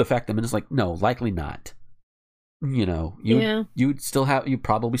would affect them, and it's like, no, likely not. You'd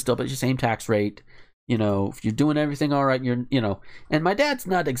probably still pay your same tax rate. If you're doing everything all right, and my dad's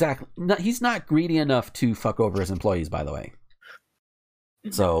he's not greedy enough to fuck over his employees, by the way.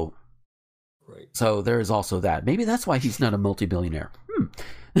 So, right. So there is also that. Maybe that's why he's not a multi-billionaire.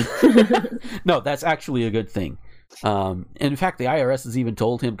 No, that's actually a good thing. In fact, the IRS has even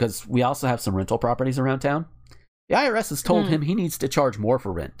told him, because we also have some rental properties around town. The IRS has told him he needs to charge more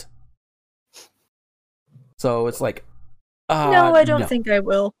for rent. So it's like, no, I don't think I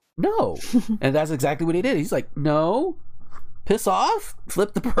will. No. And that's exactly what he did. He's like, no, piss off,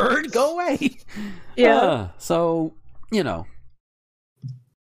 flip the bird, go away. Yeah. So,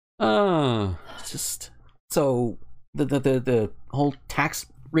 just so the whole tax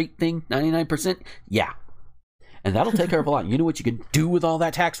rate thing, 99%, yeah. And that'll take care of a lot. You know what you can do with all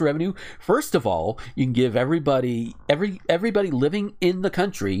that tax revenue? First of all, you can give everybody living in the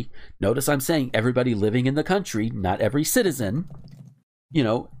country, notice I'm saying everybody living in the country, not every citizen,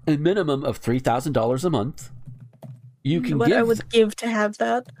 a minimum of $3,000 a month. You can I would give to have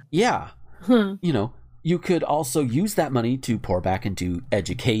that. Yeah. You could also use that money to pour back into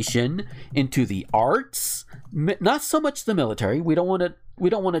education, into the arts, not so much the military. We don't want to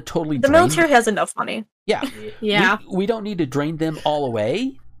totally The military has enough money. Yeah. Yeah. We don't need to drain them all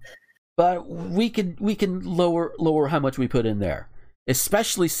away, but we can lower how much we put in there,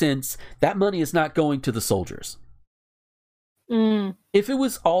 especially since that money is not going to the soldiers. If it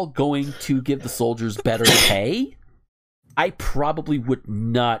was all going to give the soldiers better pay, I probably would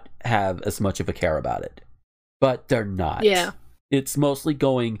not have as much of a care about it. But they're not. Yeah. It's mostly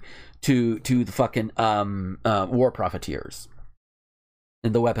going to the fucking war profiteers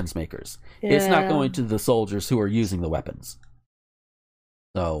and the weapons makers. Yeah. It's not going to the soldiers who are using the weapons.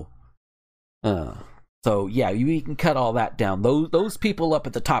 So yeah, you can cut all that down. Those people up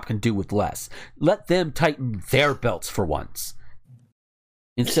at the top can do with less. Let them tighten their belts for once,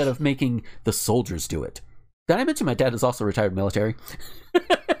 instead of making the soldiers do it. Did I mention my dad is also retired military?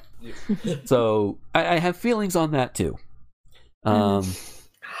 So I have feelings on that too. Sorry.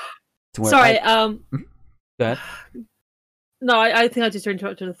 Go ahead. No, I think I just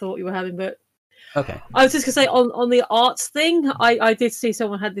interrupted a thought you were having, but okay. I was just gonna say on the arts thing, I did see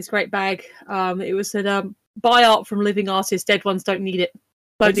someone had this great bag. It was said, buy art from living artists, dead ones don't need it.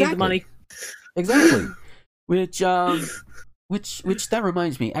 Don't need the money. Exactly. Which that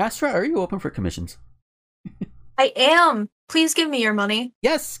reminds me, Astra, are you open for commissions? I am. Please give me your money.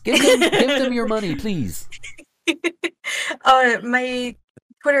 Yes, give them your money, please. My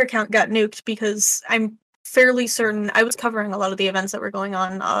Twitter account got nuked because I'm fairly certain I was covering a lot of the events that were going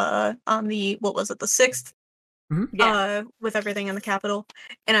on the, what was it, the 6th? Mm-hmm. With everything in the Capitol.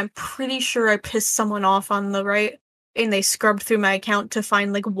 And I'm pretty sure I pissed someone off on the right, and they scrubbed through my account to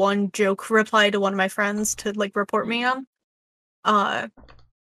find, like, one joke reply to one of my friends to, like, report me on.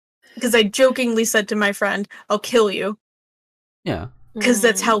 Because I jokingly said to my friend, I'll kill you. Yeah. Because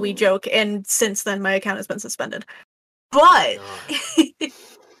that's how we joke, and since then my account has been suspended. But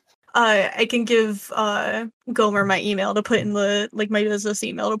I can give Gomer my email to put in the, like, my business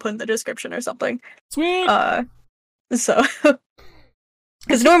email to put in the description or something. Sweet! So,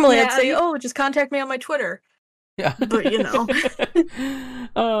 because normally I'd say, oh, just contact me on my Twitter. Yeah. But, you know.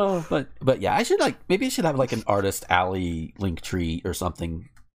 Oh, but yeah, maybe I should have, like, an Artist Alley link tree or something.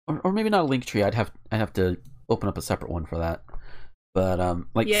 Or maybe not a link tree, I'd have to open up a separate one for that. But,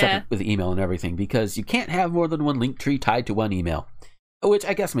 separate with email and everything, because you can't have more than one link tree tied to one email. Which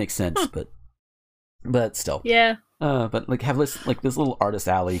I guess makes sense, but still. Yeah. But, like, have this little Artist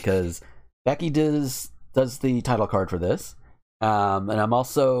Alley, because Becky does the title card for this. And I'm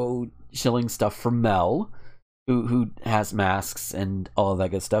also shilling stuff for Mel, who has masks and all of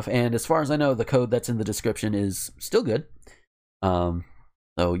that good stuff. And as far as I know, the code that's in the description is still good.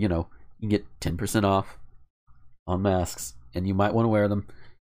 So, you know, you can get 10% off on masks, and you might want to wear them.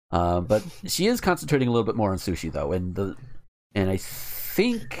 But she is concentrating a little bit more on sushi, though, and I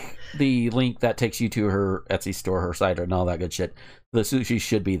think the link that takes you to her Etsy store, her site, and all that good shit, the sushi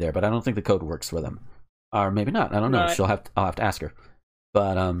should be there, but I don't think the code works for them. Or maybe not. I don't know. Right. I'll have to ask her.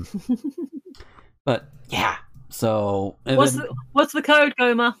 But but yeah. So what's the code,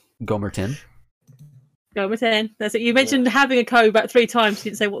 Gomer? Gomer 10. Gomer 10. That's it. You mentioned having a code about 3 times.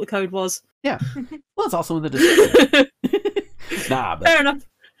 You didn't say what the code was. Yeah. Well, it's also in the description. But fair enough.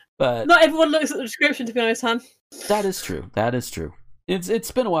 But not everyone looks at the description, to be honest, hon. That is true.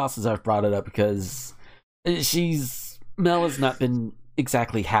 It's been a while since I've brought it up because Mel has not been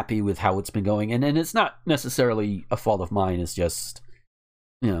exactly happy with how it's been going, and it's not necessarily a fault of mine. It's just,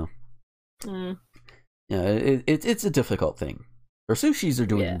 you know, it's a difficult thing. Her sushis are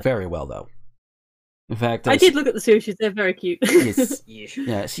doing very well, though. In fact, I did look at the sushis; they're very cute. Yes,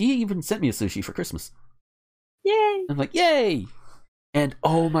 yeah. She even sent me a sushi for Christmas. Yay! I'm like, yay! And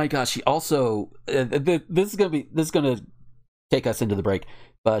oh my gosh, she also this is gonna take us into the break.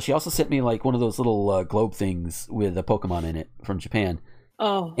 But she also sent me like one of those little globe things with a Pokemon in it from Japan.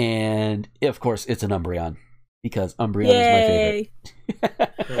 Oh, and of course it's an Umbreon because Umbreon is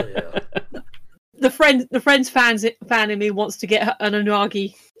my favorite. The friend's fan in me wants to get an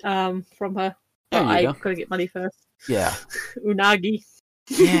Unagi from her. But I gotta get money first. Yeah, Unagi.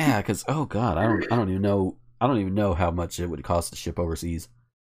 Yeah, because oh god, I don't even know how much it would cost to ship overseas.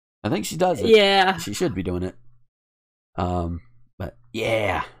 I think she does it. Yeah, she should be doing it. But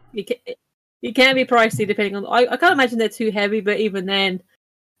yeah, it can be pricey depending on. I can't imagine they're too heavy, but even then,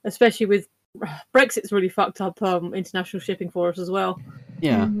 especially with Brexit's really fucked up international shipping for us as well.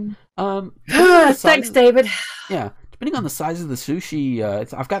 Yeah. Thanks, David. Yeah, depending on the size of the sushi,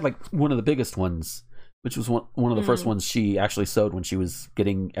 I've got like one of the biggest ones, which was one of the first ones she actually sewed when she was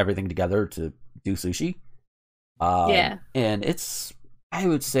getting everything together to do sushi. And it's, I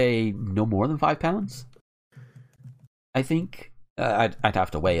would say, no more than 5 pounds. I think I'd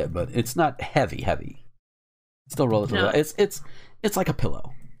have to weigh it, but it's not heavy. It's still relatively. No. It's like a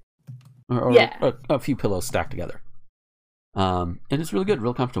pillow, or a few pillows stacked together. And it's really good,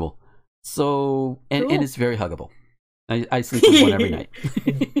 real comfortable. So and it's very huggable. I sleep with one every night.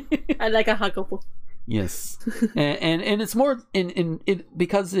 I like a huggable. Yes, and it's more in it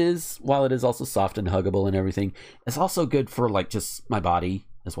because while it is also soft and huggable and everything, it's also good for like just my body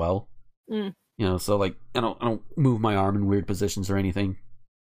as well. You know, so like I don't move my arm in weird positions or anything.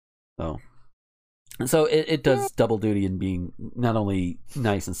 So it does double duty in being not only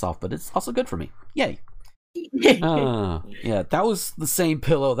nice and soft, but it's also good for me. Yay! Yeah, that was the same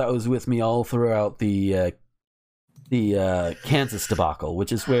pillow that was with me all throughout the Kansas debacle,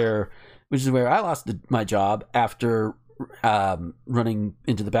 which is where I lost my job after running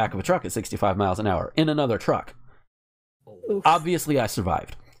into the back of a truck at 65 miles an hour in another truck. Oof. Obviously, I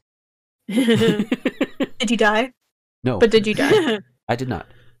survived. Did you die? No. But did you die? I did not.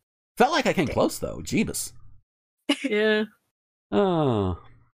 Felt like I came close, though. Jeebus. Yeah. Oh.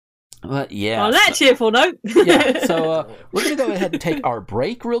 But yeah. On that cheerful note. Yeah. So we're going to go ahead and take our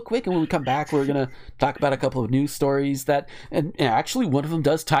break real quick. And when we come back, we're going to talk about a couple of news stories that, and actually one of them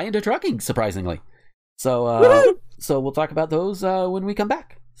does tie into trucking, surprisingly. So we'll talk about those when we come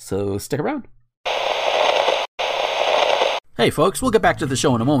back. So stick around. Hey folks, we'll get back to the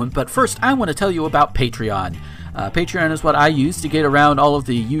show in a moment, but first I want to tell you about Patreon. Patreon is what I use to get around all of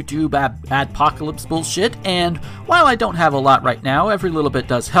the YouTube adpocalypse bullshit, and while I don't have a lot right now, every little bit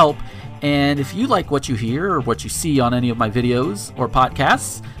does help. And if you like what you hear or what you see on any of my videos or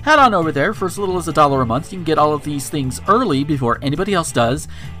podcasts, head on over there. For as little as $1 a month, you can get all of these things early before anybody else does,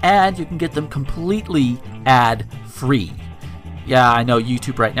 and you can get them completely ad-free. Yeah, I know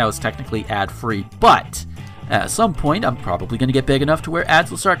YouTube right now is technically ad-free, but at some point, I'm probably going to get big enough to where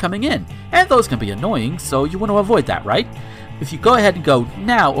ads will start coming in, and those can be annoying, so you want to avoid that, right? If you go ahead and go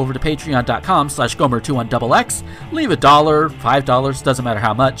now over to patreon.com/Gomer21XX, leave $1, $5, doesn't matter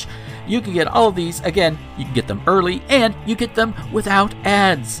how much, you can get all of these. Again, you can get them early, and you get them without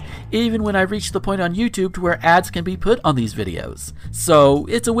ads, even when I reach the point on YouTube to where ads can be put on these videos. So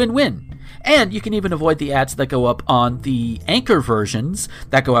it's a win-win. And you can even avoid the ads that go up on the Anchor versions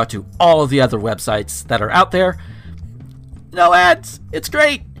that go out to all of the other websites that are out there. No ads. It's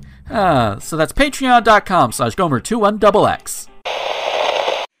great. So that's patreon.com/Gomer21XX.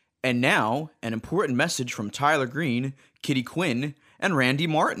 And now, an important message from Tyler Green, Kitty Quinn, and Randy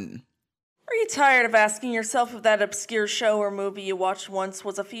Martin. Are you tired of asking yourself if that obscure show or movie you watched once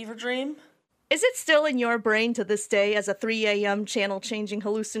was a fever dream? Is it still in your brain to this day as a 3 a.m. channel-changing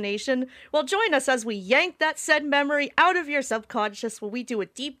hallucination? Well, join us as we yank that said memory out of your subconscious when we do a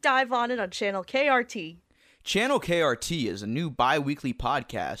deep dive on it on Channel KRT. Channel KRT is a new bi-weekly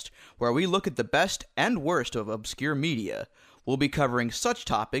podcast where we look at the best and worst of obscure media. We'll be covering such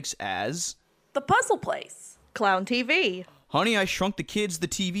topics as The Puzzle Place, Clown TV, Honey, I Shrunk the Kids, the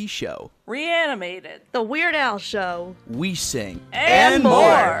TV show, Reanimated, The Weird Al Show, We Sing, and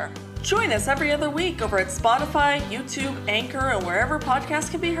more. Join us every other week over at Spotify, YouTube, Anchor, and wherever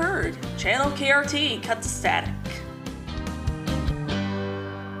podcasts can be heard. Channel KRT, cut to static.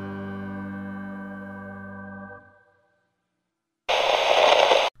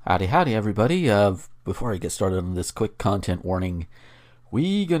 Howdy everybody. Before I get started on this quick content warning,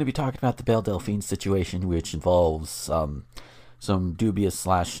 we're going to be talking about the Belle Delphine situation, which involves some dubious /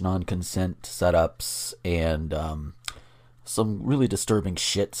 non-consent setups and some really disturbing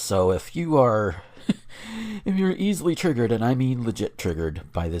shit. So if you're easily triggered, and I mean legit triggered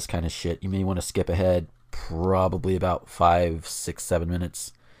by this kind of shit, you may want to skip ahead probably about 5, 6, 7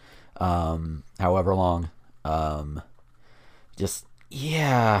 minutes, however long. Might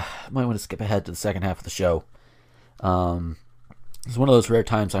want to skip ahead to the second half of the show. It's one of those rare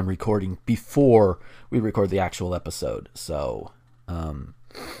times I'm recording before we record the actual episode. So, it's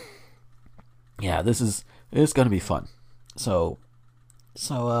going to be fun. So,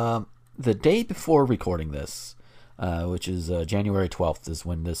 the day before recording this, which is January 12th is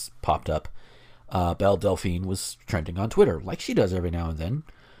when this popped up, Belle Delphine was trending on Twitter, like she does every now and then.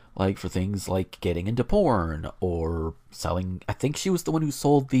 Like for things like getting into porn or selling. I think she was the one who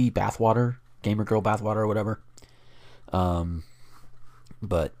sold the bathwater, Gamer Girl bathwater or whatever.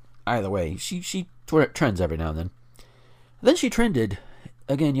 But either way, she trends every now and then. Then she trended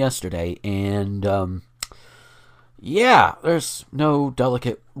again yesterday, and there's no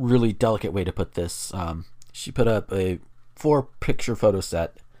really delicate way to put this. She put up a 4-picture photo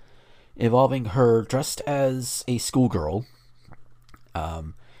set involving her dressed as a schoolgirl,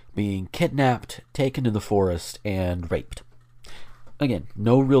 being kidnapped, taken to the forest, and raped. Again,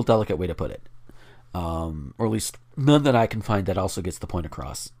 no real delicate way to put it. Or at least none that I can find that also gets the point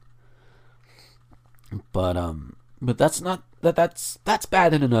across. But that's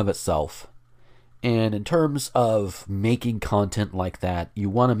bad in and of itself. And in terms of making content like that, you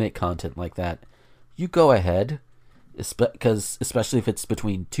want to make content like that, you go ahead, because especially if it's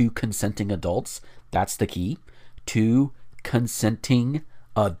between 2 consenting adults, that's the key. 2 consenting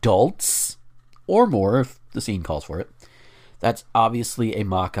adults, or more if the scene calls for it. That's obviously a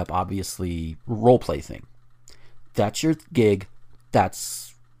mock-up, obviously roleplay thing. That's your gig.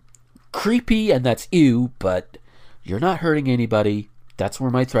 That's creepy and that's ew, but you're not hurting anybody. That's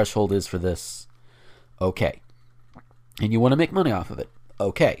where my threshold is for this. Okay. And you want to make money off of it.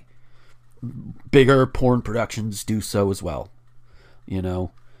 Okay. Bigger porn productions do so as well.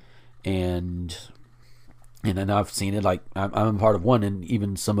 And then I've seen it, like, I'm part of one, and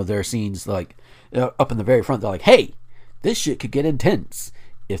even some of their scenes, like, up in the very front, they're like, hey, this shit could get intense.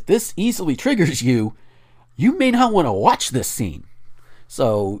 If this easily triggers you, you may not want to watch this scene.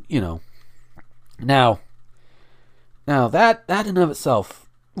 So, Now that in and of itself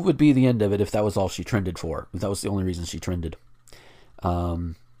would be the end of it if that was all she trended for. If that was the only reason she trended.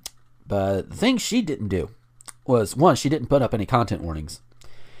 But the thing she didn't do was, 1, she didn't put up any content warnings.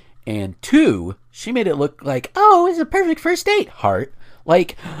 And 2, she made it look like, oh, it's a perfect first date, heart.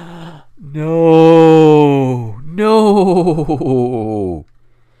 Like, no, No.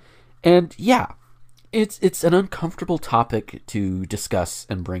 And yeah, it's an uncomfortable topic to discuss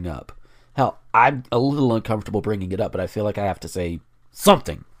and bring up. Hell, I'm a little uncomfortable bringing it up, but I feel like I have to say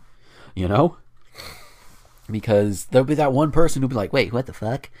something, you know? Because there'll be that one person who'll be like, wait, what the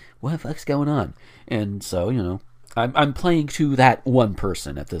fuck? What the fuck's going on? And so, you know, I'm playing to that one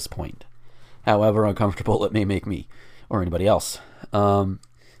person at this point. However uncomfortable it may make me or anybody else. But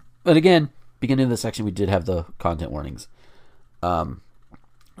again, beginning of the section, we did have the content warnings.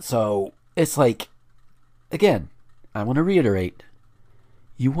 So it's like, again, I want to reiterate,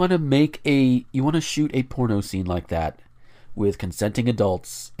 you want to shoot a porno scene like that with consenting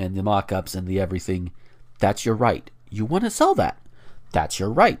adults and the mock-ups and the everything. That's your right. You want to sell that. That's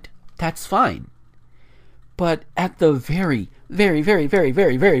your right. That's fine. But at the very, very, very, very,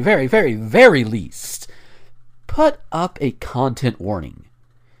 very, very, very, very, very least, put up a content warning.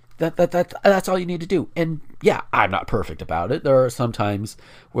 That's all you need to do. And yeah, I'm not perfect about it. There are some times,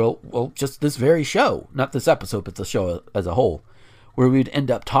 well, just this very show, not this episode, but the show as a whole, where we'd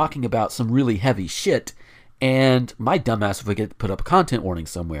end up talking about some really heavy shit, and my dumbass would get put up a content warning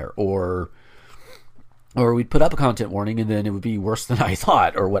somewhere, or we'd put up a content warning and then it would be worse than I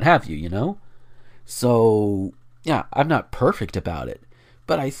thought, or what have you, you know? So, yeah, I'm not perfect about it.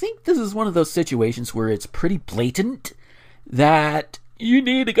 But I think this is one of those situations where it's pretty blatant that you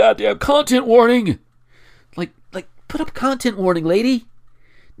need a goddamn content warning. Like, put up a content warning, lady.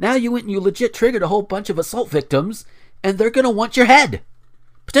 Now you went and you legit triggered a whole bunch of assault victims, and they're going to want your head.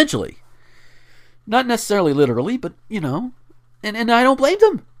 Potentially. Not necessarily literally, but, you know. And I don't blame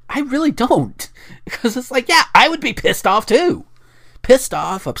them. I really don't. Because it's like, yeah, I would be pissed off too. Pissed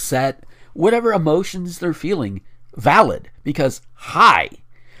off, upset, whatever emotions they're feeling, valid. Because, hi,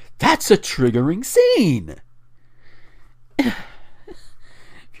 that's a triggering scene. If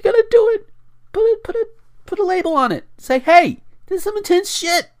you're gonna do it, put a label on it. Say, hey, this is some intense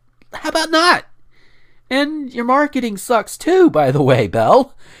shit. How about not? And your marketing sucks too, by the way,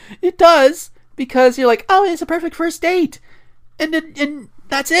 Belle. It does, because you're like, oh, it's a perfect first date. And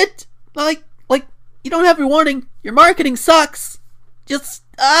that's it. Like, you don't have your warning. Your marketing sucks.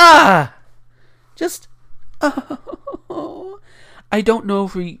 I don't know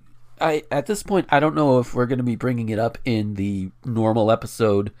if at this point, I don't know if we're going to be bringing it up in the normal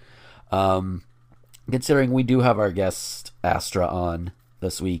episode, considering we do have our guest Astra on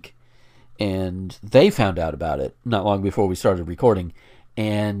this week, and they found out about it not long before we started recording,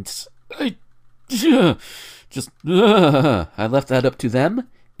 and I left that up to them.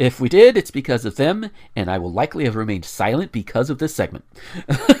 If we did, it's because of them, and I will likely have remained silent because of this segment.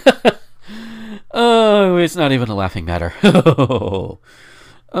 Oh, it's not even a laughing matter.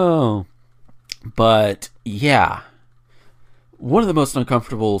 Oh. But, yeah. One of the most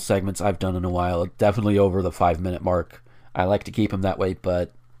uncomfortable segments I've done in a while, definitely over the 5-minute mark. I like to keep them that way,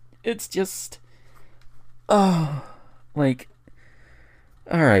 but it's just... alright.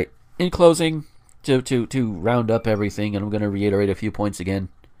 In closing, to round up everything, and I'm going to reiterate a few points again.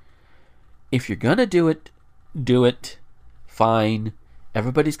 If you're going to do it. Fine.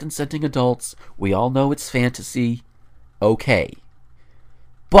 Everybody's consenting adults. We all know it's fantasy. Okay.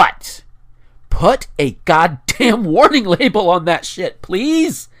 But put a goddamn warning label on that shit,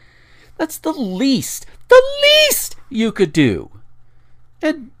 please. That's the least you could do.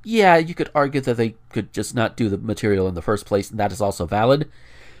 And yeah, you could argue that they could just not do the material in the first place, and that is also valid.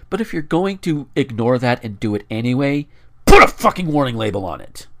 But if you're going to ignore that and do it anyway, put a fucking warning label on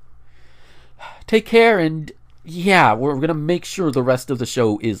it. Take care, and yeah, we're going to make sure the rest of the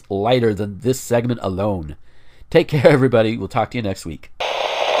show is lighter than this segment alone. Take care, everybody. We'll talk to you next week.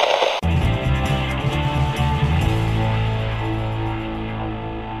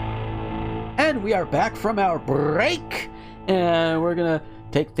 And we are back from our break, and we're going to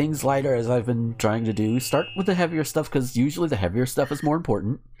take things lighter, as I've been trying to do. Start with the heavier stuff, because usually the heavier stuff is more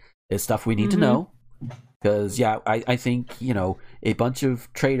important. It's stuff we need to know. Because, yeah, I think, you know, a bunch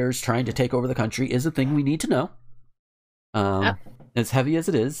of traitors trying to take over the country is a thing we need to know. As heavy as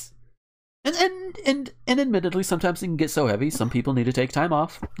it is. And admittedly, sometimes it can get so heavy, some people need to take time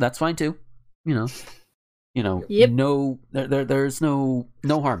off. That's fine, too. You know, yep. There's no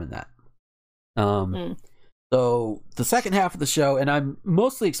harm in that. So, the second half of the show, and I'm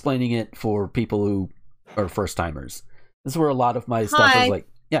mostly explaining it for people who are first-timers. This is where a lot of my stuff is like,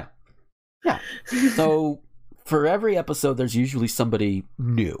 yeah. So for every episode, there's usually somebody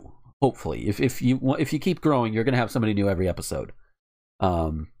new. Hopefully, if you keep growing, you're gonna have somebody new every episode.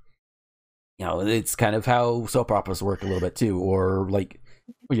 You know, it's kind of how soap operas work a little bit too, or like,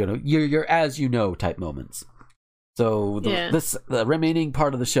 you know, your as you know type moments. So the remaining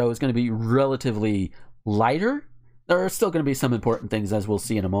part of the show is going to be relatively lighter. There are still going to be some important things, as we'll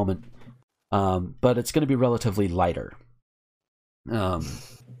see in a moment, but it's going to be relatively lighter. Yeah.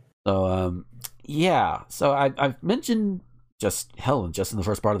 So I've mentioned just in the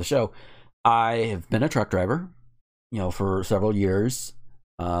first part of the show, I have been a truck driver, for several years,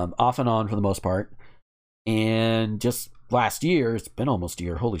 off and on for the most part, and just last year, it's been almost a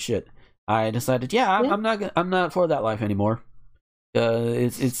year. Holy shit! I decided, I'm not for that life anymore.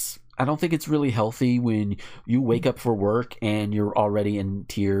 I don't think it's really healthy when you wake up for work and you're already in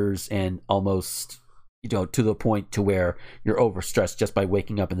tears and almost, to the point to where you're overstressed just by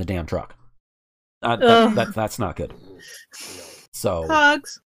waking up in the damn truck. That's not good. So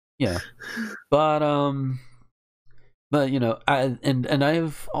hugs. Yeah, but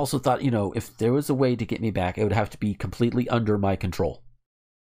I've also thought, if there was a way to get me back, it would have to be completely under my control.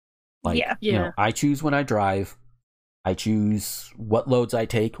 I choose when I drive. I choose what loads I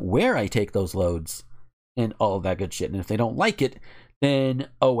take, where I take those loads, and all of that good shit. And if they don't like it, then,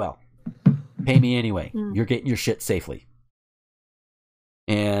 oh well. Pay me anyway. You're getting your shit safely.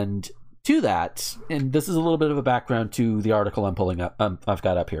 And to that, and this is a little bit of a background to the article I'm pulling up, I've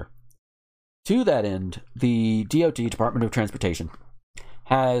got up here. To that end, the DOT, Department of Transportation,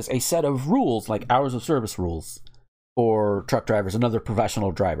 has a set of rules, like hours of service rules, for truck drivers and other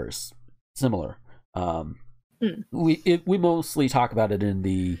professional drivers. Similar. We mostly talk about it in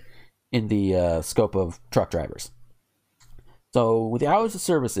the scope of truck drivers. So with the hours of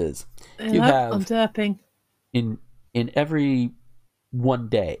services, you have I'm derping. in every one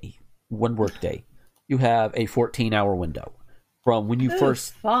work day, you have a 14-hour window from when you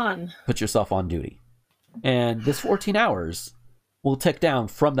first put yourself on duty, and this 14 hours will tick down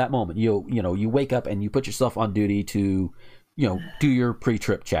from that moment. You wake up and you put yourself on duty to do your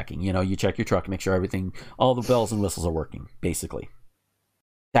pre-trip checking. You check your truck, make sure everything, all the bells and whistles are working, basically.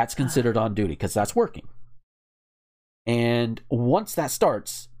 That's considered on duty because that's working. And once that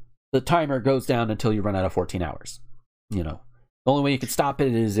starts, the timer goes down until you run out of 14 hours. The only way you can stop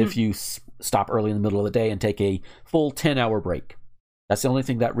it is if you stop early in the middle of the day and take a full 10-hour break. That's the only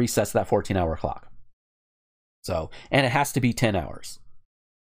thing that resets that 14-hour clock. So, and it has to be 10 hours.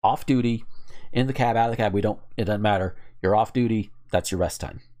 Off duty, in the cab, out of the cab, it doesn't matter. You're off duty, that's your rest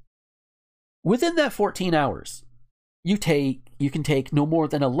time. Within that 14 hours, you can take no more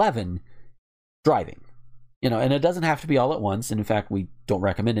than 11 driving. And it doesn't have to be all at once. And in fact, we don't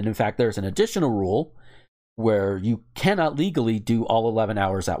recommend it. In fact, there's an additional rule where you cannot legally do all 11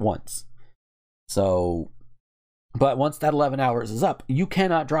 hours at once. So, but once that 11 hours is up, you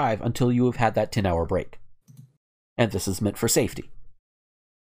cannot drive until you have had that 10-hour break. And this is meant for safety.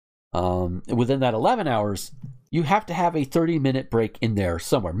 Within that 11 hours, you have to have a 30-minute break in there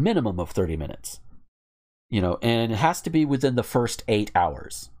somewhere, minimum of 30 minutes. And it has to be within the first 8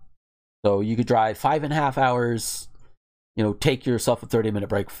 hours. So you could drive 5.5 hours, take yourself a 30-minute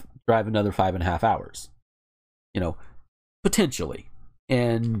break, drive another 5.5 hours. Potentially.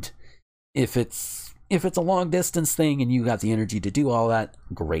 And if it's a long distance thing and you got the energy to do all that,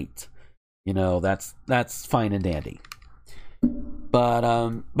 great. That's fine and dandy.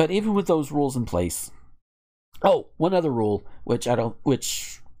 But even with those rules in place, one other rule, which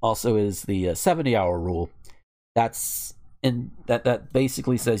also is the 70-hour rule. That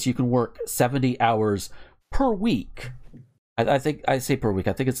basically says you can work 70 hours per week. I think I say per week.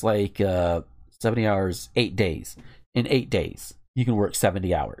 I think it's like 70 hours, 8 days. In 8 days, you can work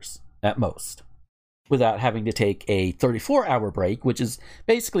 70 hours at most, without having to take a 34-hour break, which is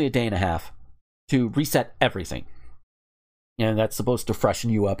basically a day and a half, to reset everything. And that's supposed to freshen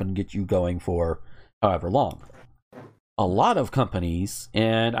you up and get you going for however long. A lot of companies,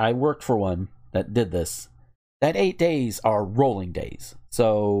 and I worked for one that did this, that 8 days are rolling days.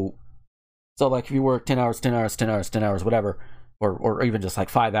 So like if you work 10 hours, 10 hours, 10 hours, 10 hours, whatever, or even just like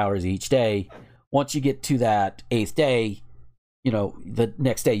 5 hours each day, once you get to that 8th day, the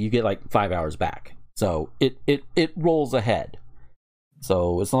next day you get like 5 hours back. So it rolls ahead.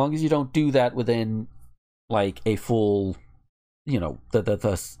 So as long as you don't do that within like a full,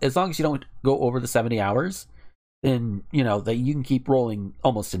 as long as you don't go over the 70 hours, then, that you can keep rolling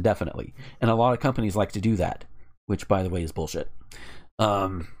almost indefinitely. And a lot of companies like to do that, which, by the way, is bullshit.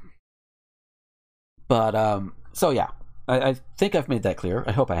 So yeah, I think I've made that clear.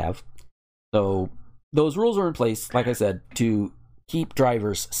 I hope I have. So those rules are in place, like I said, to keep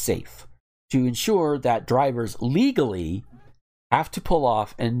drivers safe, to ensure that drivers legally have to pull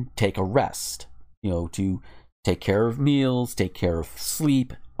off and take a rest, to take care of meals, take care of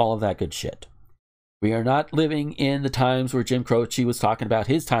sleep, all of that good shit. We are not living in the times where Jim Croce was talking about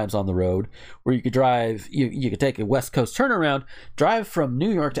his times on the road, where you could drive, you could take a West Coast turnaround, drive from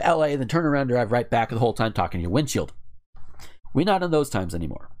New York to LA, then turn around and drive right back the whole time talking to your windshield. We're not in those times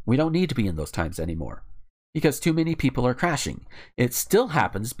anymore. We don't need to be in those times anymore because too many people are crashing. It still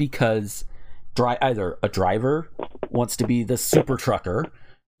happens because either a driver wants to be the super trucker,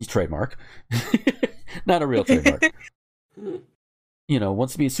 trademark, not a real trademark,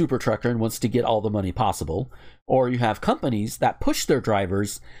 wants to be a super trucker and wants to get all the money possible, or you have companies that push their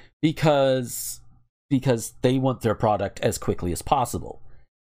drivers because they want their product as quickly as possible.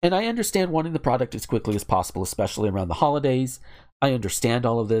 And I understand wanting the product as quickly as possible, especially around the holidays. I understand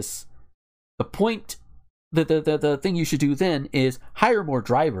all of this. The point, the thing you should do then is hire more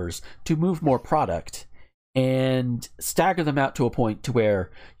drivers to move more product and stagger them out to a point to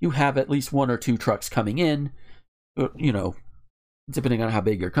where you have at least 1 or 2 trucks coming in, depending on how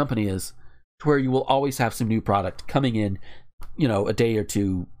big your company is, to where you will always have some new product coming in, a day or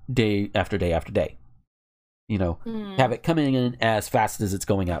two, day after day after day. Have it coming in as fast as it's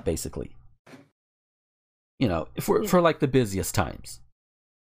going out, basically. For like the busiest times.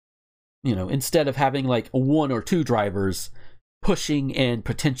 Instead of having like 1 or 2 drivers pushing and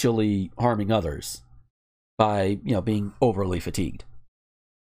potentially harming others by, being overly fatigued.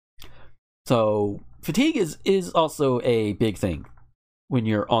 So fatigue is also a big thing when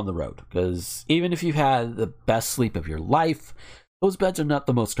you're on the road, because even if you've had the best sleep of your life, those beds are not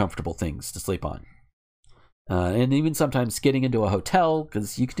the most comfortable things to sleep on. And even sometimes getting into a hotel,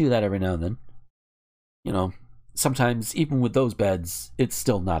 because you can do that every now and then. Sometimes even with those beds, it's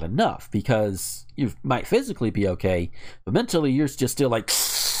still not enough, because you might physically be okay, but mentally you're just still like...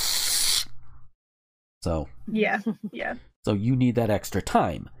 So... Yeah. So you need that extra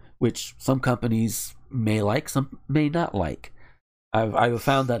time, which some companies may like, some may not like. I've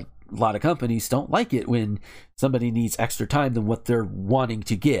found that a lot of companies don't like it when somebody needs extra time than what they're wanting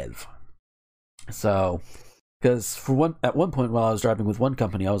to give. So... Because at one point while I was driving with one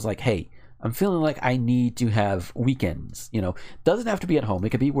company, I was like, hey, I'm feeling like I need to have weekends. Doesn't have to be at home. It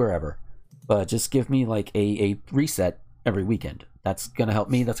could be wherever. But just give me like a reset every weekend. That's going to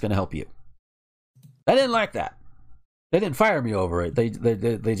help me. That's going to help you. I didn't like that. They didn't fire me over it. They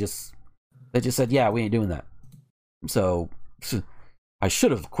just said, yeah, we ain't doing that. So I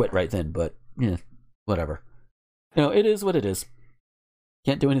should have quit right then, but yeah, whatever. It is what it is.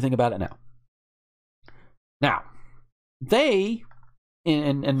 Can't do anything about it now. Now,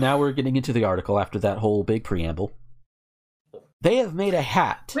 and now we're getting into the article after that whole big preamble. They have made a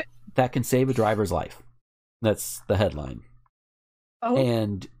hat that can save a driver's life. That's the headline. Oh.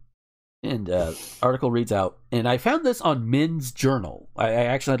 And article reads out, and I found this on Men's Journal. I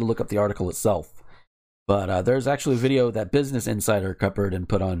actually had to look up the article itself, but there's actually a video that Business Insider covered and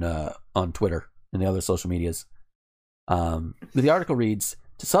put on Twitter and the other social medias. The article reads,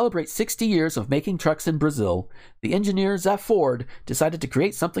 to celebrate 60 years of making trucks in Brazil, the engineers at Ford decided to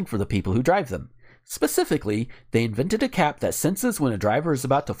create something for the people who drive them. Specifically, they invented a cap that senses when a driver is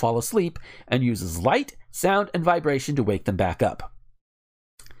about to fall asleep and uses light, sound, and vibration to wake them back up.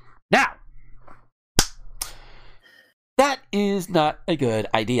 Now, that is not a good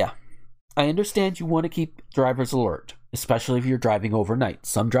idea. I understand you want to keep drivers alert, especially if you're driving overnight.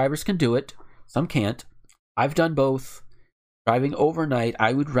 Some drivers can do it, some can't. I've done both. Driving overnight,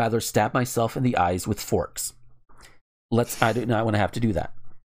 I would rather stab myself in the eyes with forks. I do not want to have to do that.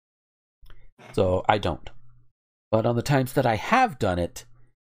 So I don't. But on the times that I have done it,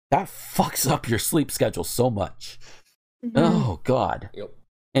 that fucks up your sleep schedule so much. Mm-hmm. Oh, God. Yep.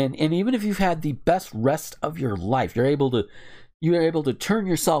 And even if you've had the best rest of your life, you're able to turn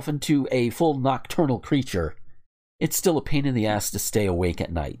yourself into a full nocturnal creature. It's still a pain in the ass to stay awake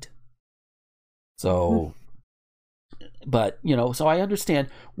at night. So... But, so I understand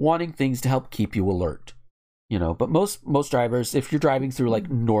wanting things to help keep you alert, but most drivers, if you're driving through like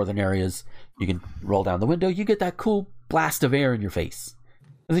northern areas, you can roll down the window, you get that cool blast of air in your face.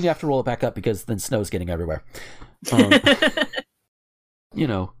 And then you have to roll it back up because then snow's getting everywhere. You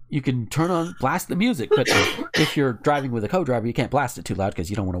can blast the music, but if you're driving with a co-driver, you can't blast it too loud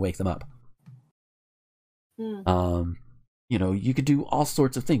because you don't want to wake them up. You could do all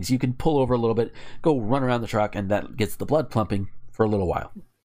sorts of things. You can pull over a little bit, go run around the truck, and that gets the blood pumping for a little while.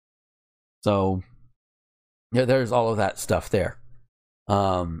 So, there's all of that stuff there.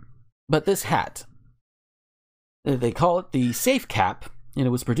 But this hat, they call it the Safe Cap, and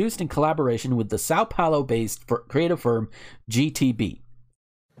it was produced in collaboration with the Sao Paulo-based creative firm GTB.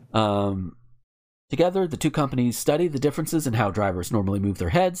 Together, the two companies study the differences in how drivers normally move their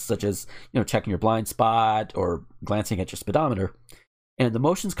heads, such as checking your blind spot or glancing at your speedometer, and the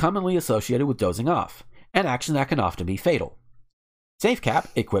motions commonly associated with dozing off, an action that can often be fatal. SafeCap,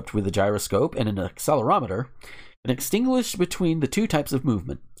 equipped with a gyroscope and an accelerometer, can extinguish between the two types of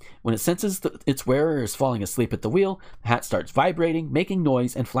movement. When it senses its wearer is falling asleep at the wheel, the hat starts vibrating, making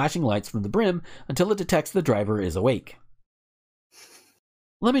noise, and flashing lights from the brim until it detects the driver is awake.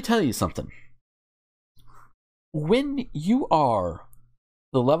 Let me tell you something. When you are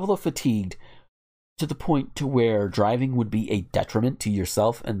the level of fatigued to the point to where driving would be a detriment to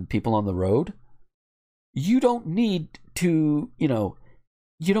yourself and people on the road, you don't need to,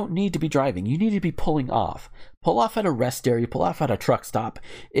 you don't need to be driving. You need to be pulling off. Pull off at a rest area, pull off at a truck stop.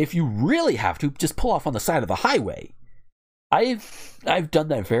 If you really have to, just pull off on the side of the highway. I've done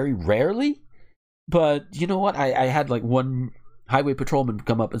that very rarely, but you know what? I had like one highway patrolman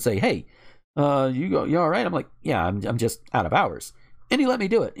come up and say, "Hey, you all right?" I'm like, "Yeah, I'm just out of hours." And he let me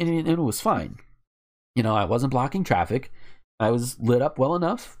do it, and it was fine. I wasn't blocking traffic. I was lit up well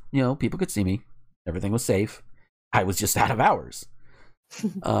enough. People could see me. Everything was safe. I was just out of hours.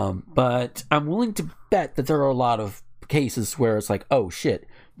 But I'm willing to bet that there are a lot of cases where it's like, oh shit,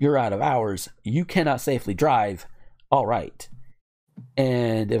 you're out of hours. You cannot safely drive. All right.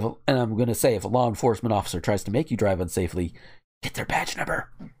 And I'm going to say, if a law enforcement officer tries to make you drive unsafely, get their badge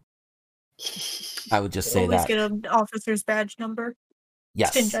number. I would just say always that. Get an officer's badge number.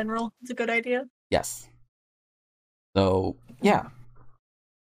 Yes. In general, it's a good idea. Yes. So, yeah.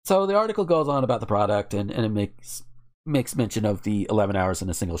 So the article goes on about the product, and it makes mention of the 11 hours in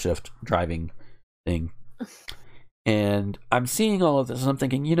a single shift driving thing. And I'm seeing all of this, and I'm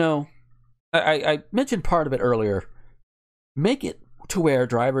thinking, I mentioned part of it earlier. Make it to where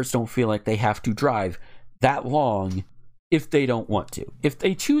drivers don't feel like they have to drive that long if they don't want to. If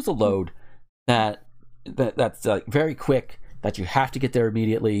they choose a load that's like very quick, that you have to get there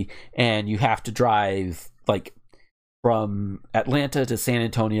immediately, and you have to drive like from Atlanta to San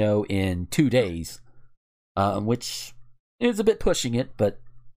Antonio in 2 days, which is a bit pushing it, but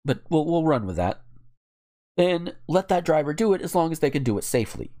we'll run with that. Then let that driver do it as long as they can do it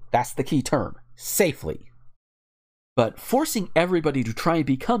safely. That's the key term, safely. But forcing everybody to try and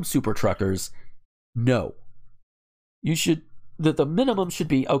become super truckers, no. You should, the minimum should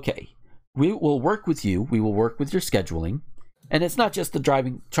be, okay, we will work with you, we will work with your scheduling. And it's not just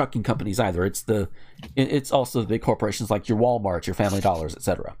the trucking companies either. It's also the big corporations like your Walmart, your Family Dollars,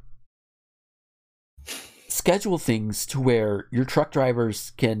 etc. Schedule things to where your truck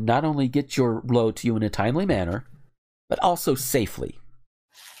drivers can not only get your load to you in a timely manner, but also safely.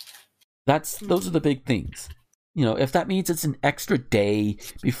 Those are the big things. If that means it's an extra day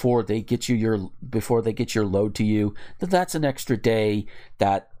before they get your load to you, then that's an extra day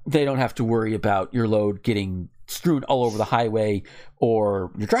that they don't have to worry about your load getting strewn all over the highway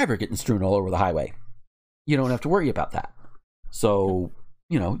or your driver getting strewn all over the highway. You don't have to worry about that. So,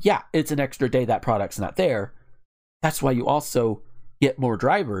 yeah, it's an extra day that product's not there. That's why you also get more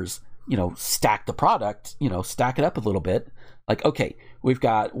drivers, stack the product, stack it up a little bit. Like, okay, we've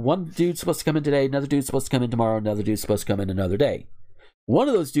got one dude supposed to come in today, another dude's supposed to come in tomorrow, another dude's supposed to come in another day. One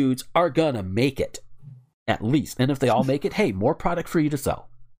of those dudes are gonna make it, at least. And if they all make it, hey, more product for you to sell.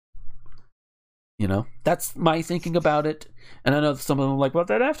 That's my thinking about it. And I know some of them are like, well,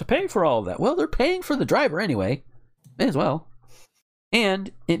 they'd have to pay for all of that. Well, they're paying for the driver anyway. May as well.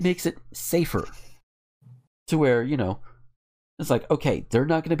 And it makes it safer. To where, it's like, okay, they're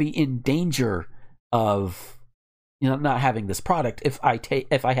not going to be in danger of, not having this product if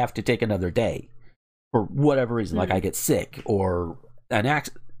I have to take another day. For whatever reason, like I get sick or an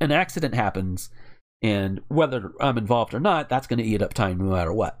accident happens. And whether I'm involved or not, that's going to eat up time no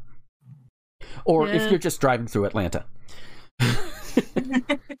matter what. Or if you're just driving through Atlanta.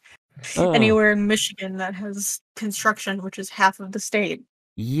 Anywhere in Michigan that has construction, which is half of the state.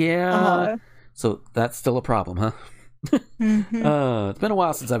 Yeah. So that's still a problem, huh? Mm-hmm. It's been a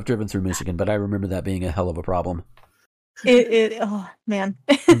while since I've driven through Michigan, but I remember that being a hell of a problem. Oh, man.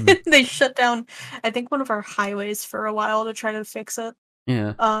 They shut down, I think, one of our highways for a while to try to fix it.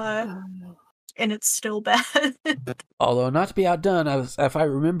 Yeah. And it's still bad. Although, not to be outdone, if I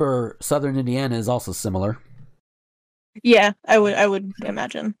remember, southern Indiana is also similar. Yeah, I would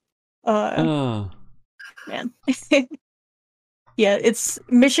imagine. Man. Yeah,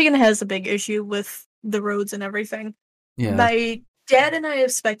 Michigan has a big issue with the roads and everything. Yeah. My dad and I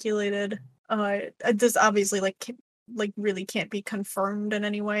have speculated. This obviously really can't be confirmed in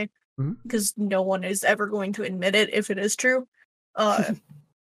any way because no one is ever going to admit it if it is true.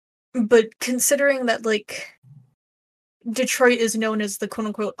 But considering that Detroit is known as the quote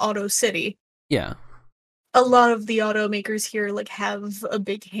unquote auto city. Yeah. A lot of the automakers here have a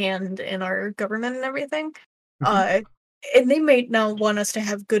big hand in our government and everything. And they may not want us to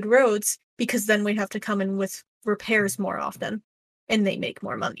have good roads because then we'd have to come in with repairs more often, and they make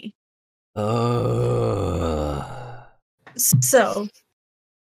more money. So,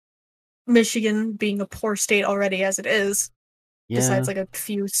 Michigan being a poor state already as it is, besides like a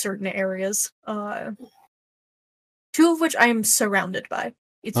few certain areas, 2 of which I am surrounded by.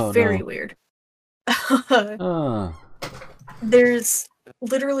 It's very weird. There's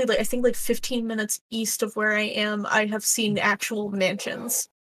literally, like, I think like 15 minutes east of where I am, I have seen actual mansions.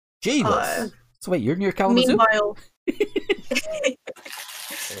 Jesus. So wait, you're near Kalamazoo?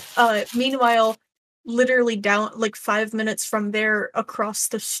 Meanwhile, literally down like 5 minutes from there, across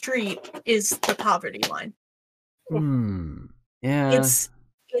the street, is the poverty line. Yeah. It's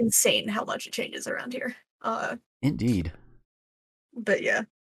insane how much it changes around here. Indeed. But yeah.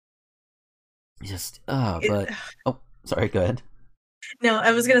 Sorry, go ahead. No,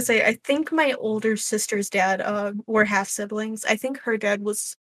 I was gonna say, I think my older sister's dad, we're half siblings. I think her dad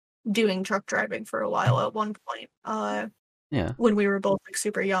was doing truck driving for a while at one point. When we were both like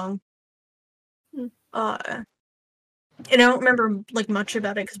super young. And I don't remember like much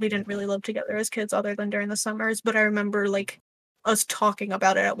about it because we didn't really live together as kids other than during the summers, but I remember like us talking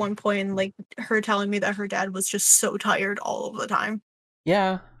about it at one point and like her telling me that her dad was just so tired all of the time.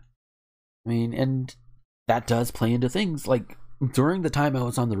 Yeah. I mean, and that does play into things. Like, during the time I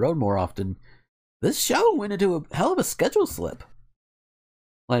was on the road more often, this show went into a hell of a schedule slip.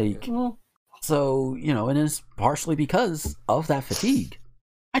 Like, so, and it's partially because of that fatigue.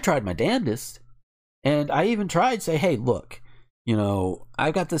 I tried my damnedest. And I even tried to say, hey, look,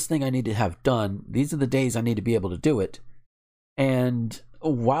 I've got this thing I need to have done. These are the days I need to be able to do it. And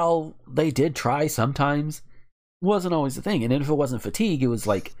while they did try sometimes, it wasn't always the thing. And if it wasn't fatigue, it was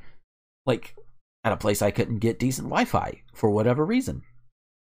like at a place I couldn't get decent Wi-Fi for whatever reason.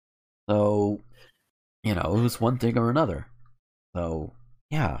 So, it was one thing or another. So,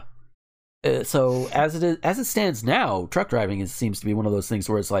 yeah. So as it stands now, truck driving seems to be one of those things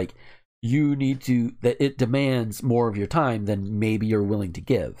where it's like that it demands more of your time than maybe you're willing to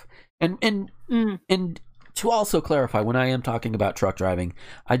give. And to also clarify, when I am talking about truck driving,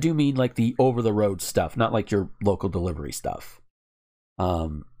 I do mean like the over the road stuff, not like your local delivery stuff.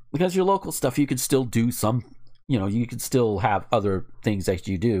 Because your local stuff, you can still do some, you can still have other things that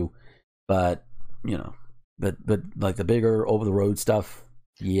you do, but like the bigger over the road stuff,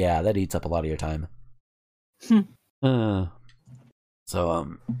 yeah, that eats up a lot of your time.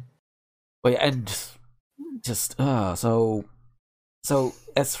 So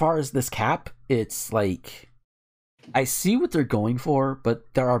as far as this cap, it's like, I see what they're going for,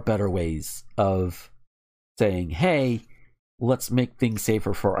 but there are better ways of saying, hey, let's make things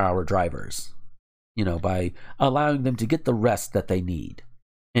safer for our drivers, by allowing them to get the rest that they need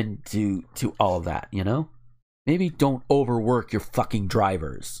and to all of that, Maybe don't overwork your fucking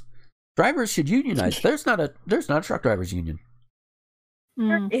drivers. Drivers should unionize. There's not a truck drivers union.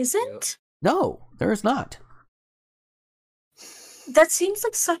 There isn't? No, there is not. That seems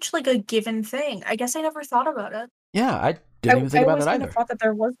like such like a given thing. I guess I never thought about it. Yeah, I didn't even think about it either. I thought that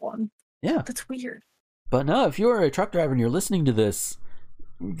there was one. Yeah. That's weird. But no, if you're a truck driver and you're listening to this,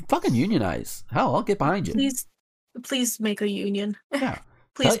 fucking unionize. Hell, I'll get behind you. Please make a union. Yeah.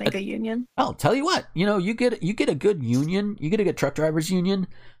 Please make a union. I'll tell you what, you get a good union, you get a good truck drivers union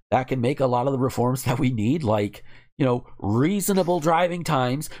that can make a lot of the reforms that we need, like, reasonable driving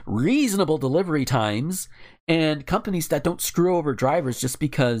times, reasonable delivery times, and companies that don't screw over drivers just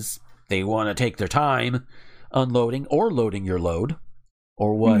because they want to take their time unloading or loading your load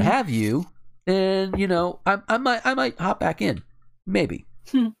or what have you. And I might hop back in, maybe.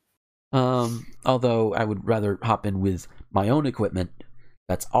 Although I would rather hop in with my own equipment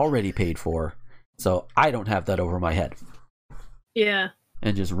that's already paid for, so I don't have that over my head. Yeah.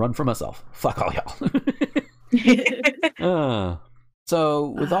 And just run for myself. Fuck all y'all.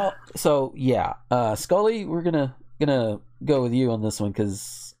 Scully, we're gonna go with you on this one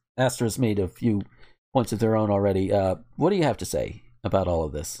because Astra's made a few points of their own already. What do you have to say about all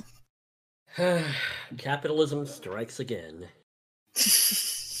of this? Capitalism strikes again.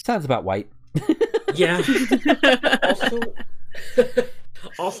 Sounds about white. Yeah.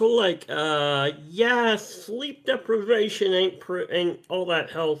 Also, like, sleep deprivation ain't all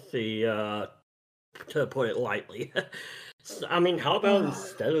that healthy, to put it lightly. I mean, how about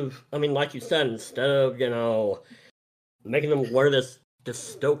like you said, instead of, making them wear this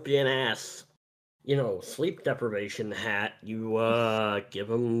dystopian ass, sleep deprivation hat, you, give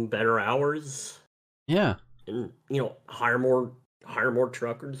them better hours. Yeah. And, hire more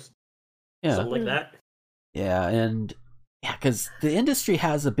truckers. Yeah. Something like that. Yeah, and... Yeah, because the industry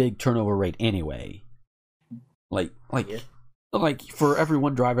has a big turnover rate anyway. Like for every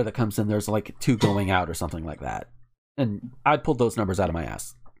one driver that comes in, there's like 2 going out or something like that. And I pulled those numbers out of my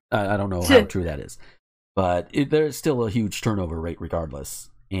ass. I don't know how true that is, but there's still a huge turnover rate regardless.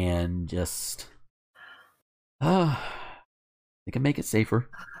 And just, they can make it safer.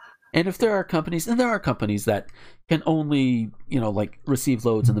 And if there are companies, and there are companies that can only, like receive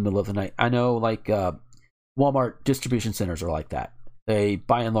loads in the middle of the night. I know, like Walmart distribution centers are like that. They,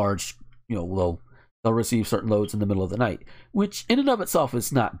 by and large, they'll receive certain loads in the middle of the night, which in and of itself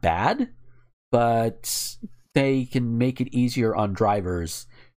is not bad, but they can make it easier on drivers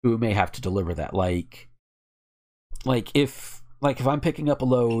who may have to deliver that. Like if I'm picking up a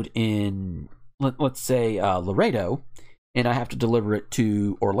load in, let's say, Laredo, and I have to deliver it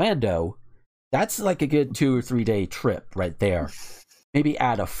to Orlando, that's like a good 2 or 3 day trip right there. Maybe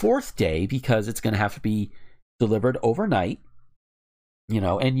add a 4th day because it's going to have to be delivered overnight,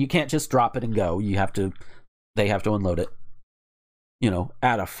 and you can't just drop it and go. They have to unload it.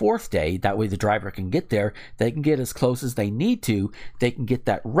 Add a 4th day. That way the driver can get there. They can get as close as they need to. They can get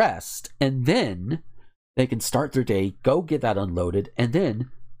that rest, and then they can start their day, go get that unloaded, and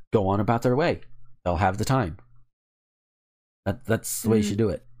then go on about their way. They'll have the time. That's the way you should do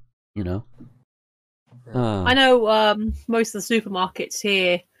it. I know most of the supermarkets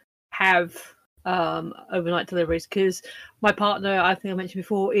here have overnight deliveries because my partner, I think I mentioned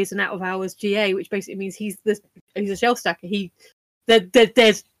before, is an out of hours GA, which basically means he's a shelf stacker.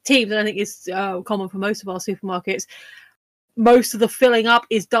 There's teams that I think is common for most of our supermarkets. Most of the filling up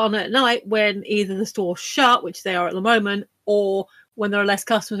is done at night when either the store's shut, which they are at the moment, or when there are less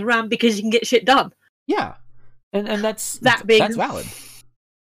customers around because you can get shit done. Yeah, and that's valid.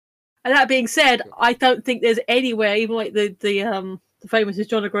 And that being said, I don't think there's anywhere, even like the famous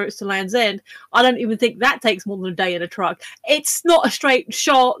John O'Groats to Land's End, I don't even think that takes more than a day in a truck. It's not a straight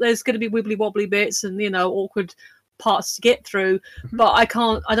shot. There's going to be wibbly wobbly bits and awkward parts to get through, but I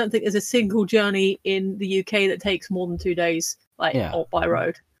don't think there's a single journey in the UK that takes more than 2 days, or by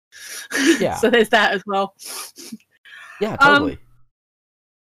road. Yeah. So there's that as well. Yeah, totally.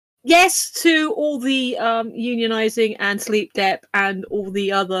 Yes to all the unionizing and sleep dep and all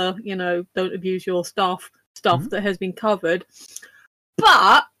the other, don't abuse your stuff that has been covered.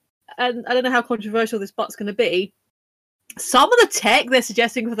 But, and I don't know how controversial this but's going to be, some of the tech they're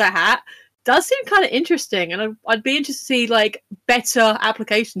suggesting for the hat does seem kind of interesting, and I'd be interested to see better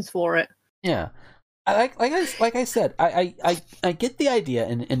applications for it. Yeah, like I said, I get the idea,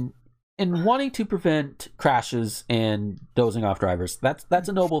 and wanting to prevent crashes and dozing off drivers. That's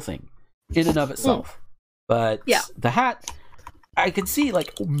a noble thing in and of itself. But the hat, I can see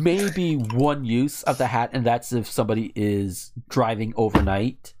maybe one use of the hat, and that's if somebody is driving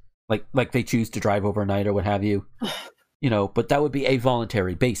overnight, like they choose to drive overnight or what have you. But that would be a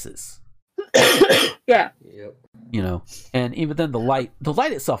voluntary basis. Yeah. Yep. And even then the light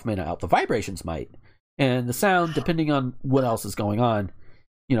itself may not help. The vibrations might. And the sound, depending on what else is going on,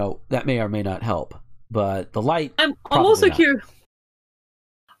 that may or may not help. But the light, I'm also curious.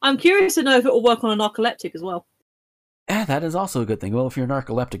 I'm curious to know if it will work on a narcoleptic as well. Yeah, that is also a good thing. Well, if you're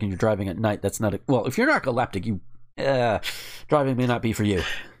narcoleptic and you're driving at night, that's not if you're narcoleptic, driving may not be for you. At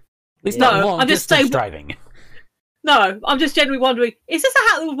least not long distance driving. No, I'm just generally wondering, is this a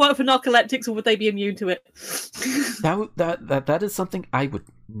hat that would work for narcoleptics, or would they be immune to it? That is something I would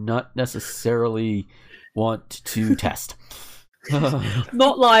not necessarily want to test.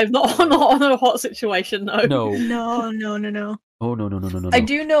 Not live, not on a hot situation, no. No. Oh, no. I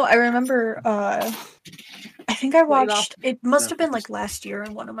do know, I remember, I think I watched, it must have been last year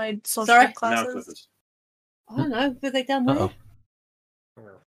in one of my social classes. I don't know, were they done there?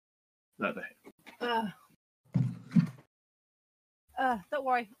 No, they don't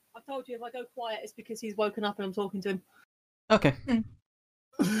worry. I told you if I go quiet, it's because he's woken up and I'm talking to him. Okay.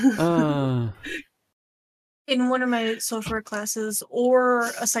 In one of my social work classes or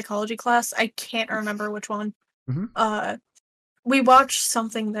a psychology class, I can't remember which one. Mm-hmm. We watched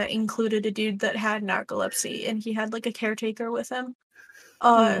something that included a dude that had narcolepsy, and he had a caretaker with him.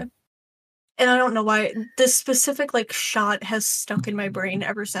 And I don't know why this specific shot has stuck in my brain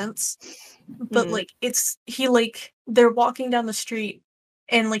ever since. But they're walking down the street,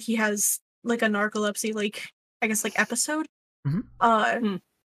 and he has a narcolepsy I guess episode. Mm-hmm.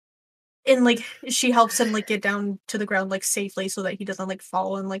 And she helps him get down to the ground safely so that he doesn't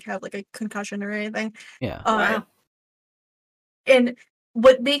fall and have a concussion or anything. Yeah. Wow. And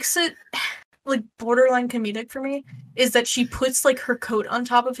what makes it borderline comedic for me is that she puts her coat on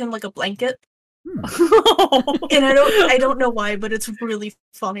top of him like a blanket. And I don't know why, but it's really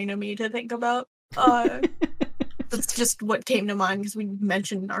funny to me to think about. That's just what came to mind because we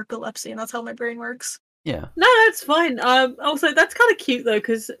mentioned narcolepsy, and that's how my brain works. Yeah. No, that's fine. Also, that's kind of cute though,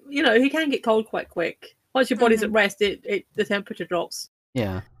 because he can get cold quite quick. Once your body's at rest, the temperature drops.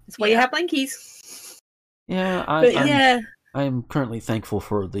 Yeah. That's why you have blankies. Yeah, I'm currently thankful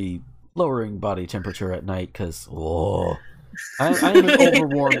for the lowering body temperature at night because I am an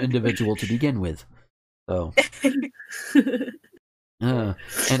overwarm individual to begin with. So.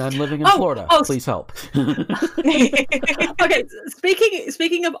 And I'm living in Florida. Please help. Okay,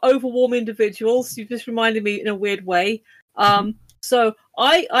 speaking of overwarm individuals, you just reminded me in a weird way. So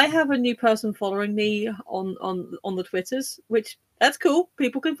I have a new person following me on the Twitters, which that's cool.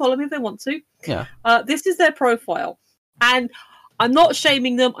 People can follow me if they want to. Yeah. This is their profile, and I'm not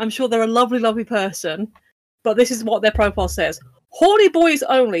shaming them. I'm sure they're a lovely, lovely person, but this is what their profile says. Horny boys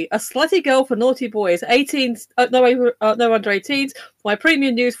only. A slutty girl for naughty boys. 18s, no under 18s. For my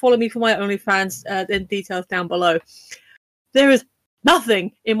premium news, follow me for my OnlyFans. Then details down below. There is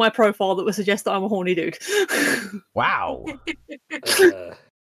nothing in my profile that would suggest that I'm a horny dude. Wow.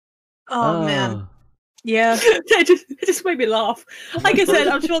 Oh man. Yeah. it just made me laugh. Like I said,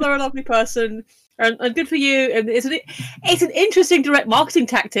 I'm sure they're a lovely person. And good for you. And it's an interesting direct marketing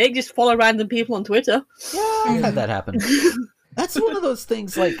tactic. Just follow random people on Twitter. Yeah, I've had that happen. That's one of those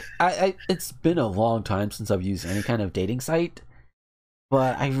things, like, it's been a long time since I've used any kind of dating site,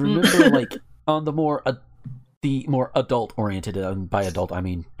 but I remember, like, on the more adult-oriented, and by adult I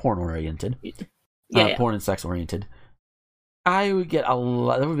mean porn-oriented, porn and sex-oriented, there would be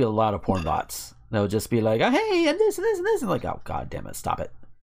a lot of porn bots that would just be like, oh, hey, and this, and this, and this, and like, oh, god damn it, stop it.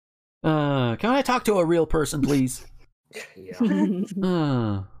 Can I talk to a real person, please?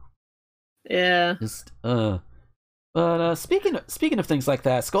 Yeah. Yeah. Just, But speaking of things like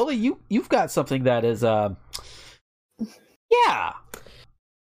that, Scully, you've got something that is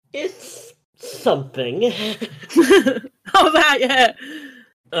it's something. That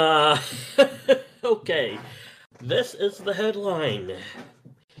Okay. This is the headline.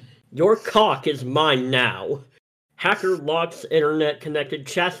 Your cock is mine now. Hacker locks internet-connected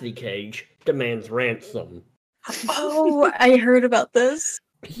chastity cage, demands ransom. Oh, I heard about this.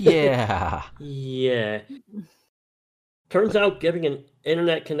 Yeah. Yeah. Turns out giving an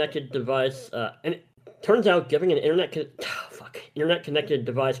internet-connected device, internet-connected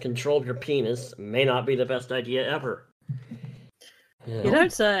device control of your penis may not be the best idea ever. You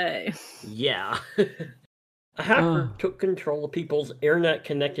don't say. Yeah. A hacker took control of people's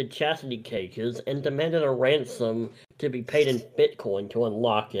internet-connected chastity cages and demanded a ransom to be paid in Bitcoin to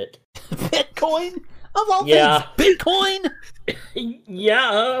unlock it. Bitcoin? Of all things, Bitcoin?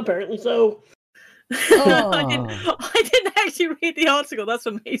 Yeah, apparently so. I didn't actually read the article. That's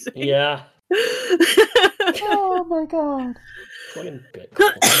amazing. Yeah. Oh my god. Fucking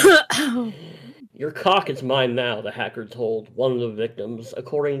Bitcoin. Your cock is mine now, the hacker told one of the victims,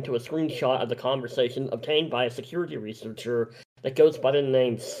 according to a screenshot of the conversation obtained by a security researcher that goes by the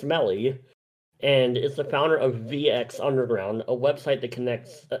name Smelly, and is the founder of VX Underground, a website that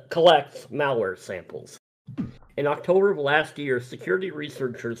collects malware samples. In October of last year, security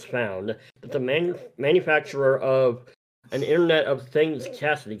researchers found that the manufacturer of an Internet of Things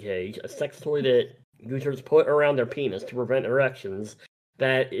chastity cage, a sex toy that users put around their penis to prevent erections,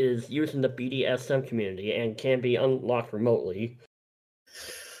 that is used in the BDSM community and can be unlocked remotely,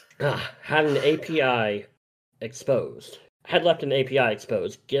 had left an API exposed,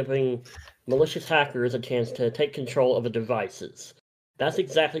 giving malicious hackers a chance to take control of the devices. That's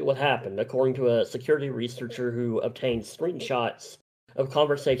exactly what happened, according to a security researcher who obtained screenshots of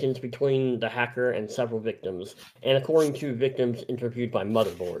conversations between the hacker and several victims, and according to victims interviewed by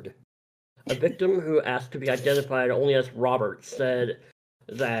Motherboard. A victim who asked to be identified only as Robert said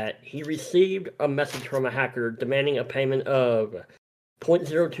that he received a message from a hacker demanding a payment of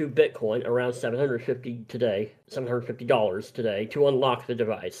 0.02 Bitcoin, around $750 today, to unlock the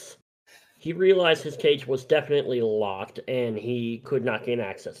device. He realized his cage was definitely locked, and he could not gain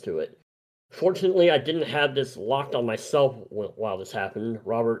access to it. Fortunately, I didn't have this locked on myself while this happened,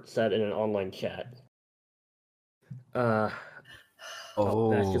 Robert said in an online chat. That's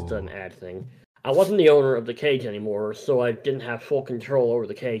just an ad thing. I wasn't the owner of the cage anymore, so I didn't have full control over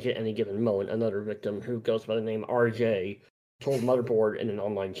the cage at any given moment, another victim who goes by the name RJ told Motherboard in an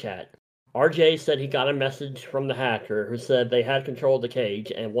online chat. RJ said he got a message from the hacker who said they had control of the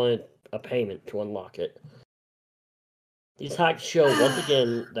cage and wanted a payment to unlock it. These hacks show once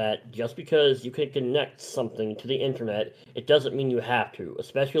again that just because you can connect something to the internet, it doesn't mean you have to,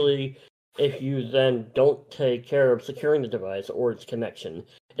 especially if you then don't take care of securing the device or its connection.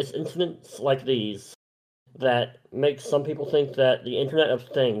 It's incidents like these that make some people think that the Internet of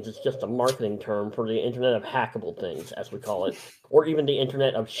Things is just a marketing term for the Internet of Hackable Things, as we call it, or even the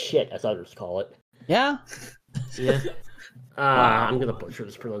Internet of Shit, as others call it. Yeah. Yeah. Wow. I'm gonna butcher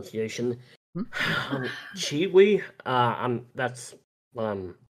this pronunciation. Chiwi. That's what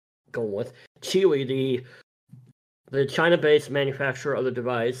I'm going with. Chiwi, the China-based manufacturer of the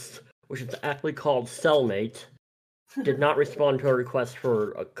device, which is aptly called Cellmate, did not respond to a request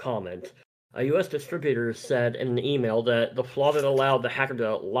for a comment. A U.S. distributor said in an email that the flaw that allowed the hacker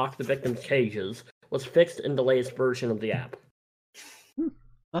to lock the victim's cages was fixed in the latest version of the app.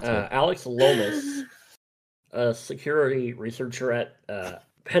 Alex Lomas, a security researcher at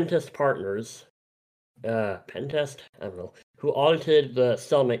Pentest Partners, Pentest? I don't know, who audited the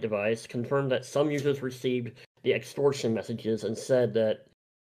Cellmate device, confirmed that some users received the extortion messages and said that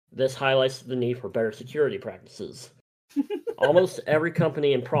this highlights the need for better security practices. Almost every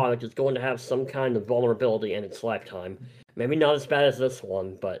company and product is going to have some kind of vulnerability in its lifetime. Maybe not as bad as this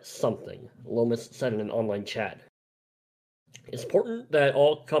one, but something, Lomas said in an online chat. It's important that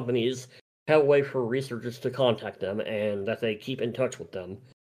all companies have a way for researchers to contact them and that they keep in touch with them.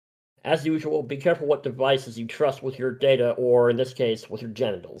 As usual, be careful what devices you trust with your data, or in this case, with your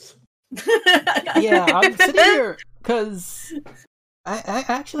genitals. Yeah, I'm sitting here because I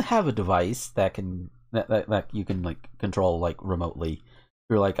actually have a device that you can like control like remotely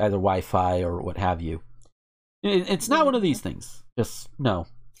through like either Wi-Fi or what have you. It's not one of these things. Just no.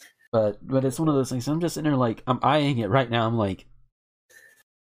 But it's one of those things. I'm just sitting there like I'm eyeing it right now. I'm like,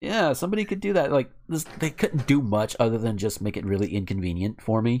 yeah, somebody could do that. Like this, they couldn't do much other than just make it really inconvenient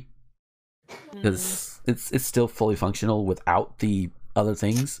for me because it's still fully functional without the other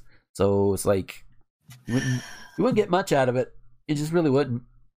things. So it's like you wouldn't get much out of it. You just really wouldn't.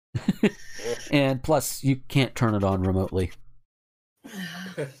 And plus, you can't turn it on remotely.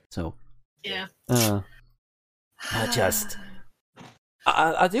 So yeah.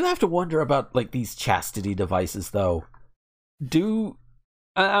 I do have to wonder about like these chastity devices, though.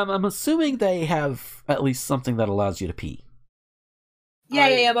 I'm assuming they have at least something that allows you to pee.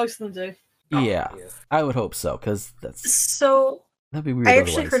 Yeah. Most of them do. Yeah, I would hope so, because that'd be weird. I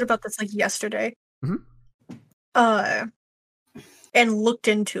actually heard about this like yesterday. Mm-hmm. And looked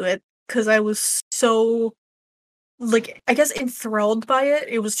into it because I was so like I guess enthralled by it.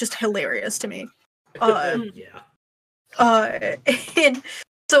 It was just hilarious to me. And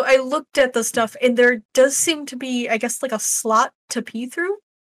so I looked at the stuff, and there does seem to be, I guess, like a slot to pee through.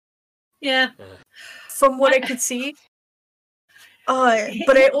 Yeah. From what I could see.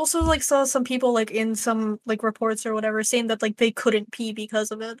 But I also like saw some people like in some like reports or whatever saying that like they couldn't pee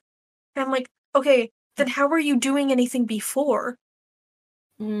because of it. And I'm like, okay, then how were you doing anything before?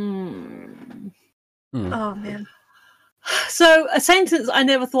 Oh man. So a sentence I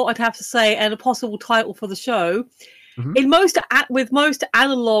never thought I'd have to say, and a possible title for the show. Mm-hmm. With most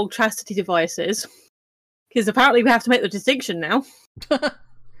analog chastity devices, because apparently we have to make the distinction now.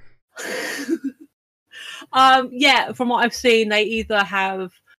 From what I've seen, they either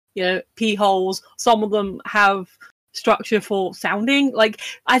have pee holes. Some of them have structure for sounding. Like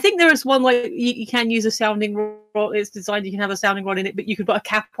I think there is one like you can use a sounding rod. It's designed you can have a sounding rod in it, but you could put a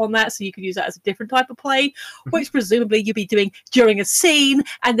cap on that, so you could use that as a different type of play, which presumably you'd be doing during a scene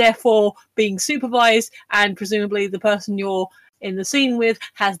and therefore being supervised, and presumably the person you're in the scene with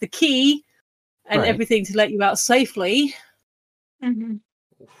has the key and everything to let you out safely. Mm-hmm.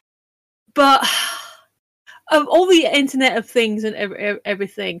 But of all the Internet of Things and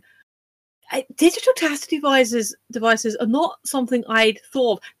everything, digital chastity devices are not something I'd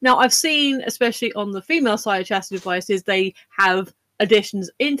thought of. Now, I've seen, especially on the female side of chastity devices, they have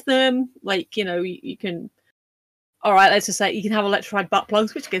additions into them. Like, you can... All right, let's just say you can have electrified butt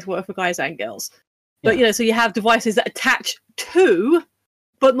plugs, which gets work for guys and girls. But, so you have devices that attach to,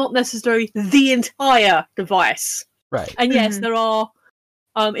 but not necessarily the entire device. Right. And yes, there are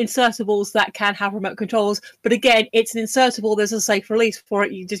insertables that can have remote controls. But again, it's an insertable. There's a safe release for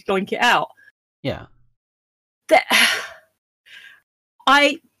it. You just yoink it out. Yeah. We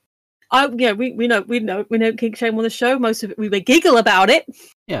know kink shame on the show. Most of it we may giggle about it.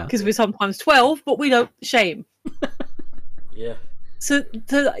 Yeah. Because we're sometimes 12, but we don't shame. Yeah. So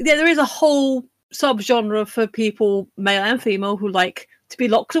there is a whole subgenre for people, male and female, who like to be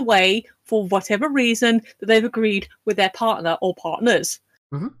locked away for whatever reason that they've agreed with their partner or partners.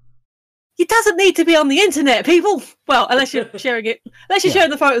 Mm-hmm. It doesn't need to be on the internet, people. Well, unless you're sharing it, unless you're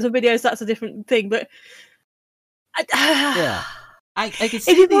sharing the photos and videos, that's a different thing. But I can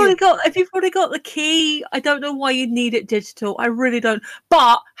see if you've already got the key, I don't know why you'd need it digital. I really don't.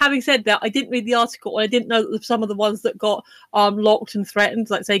 But having said that, I didn't read the article, and I didn't know that some of the ones that got locked and threatened,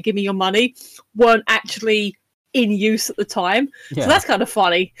 like say, "Give me your money," weren't actually in use at the time. Yeah. So that's kind of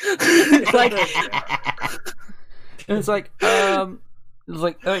funny. It's like, and it's like,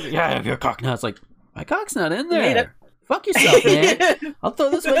 yeah, your cock now. It's like, My cock's not in there. Fuck yourself, man. I'll throw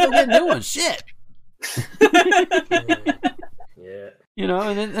this away and get a new one. Shit. Yeah. You know,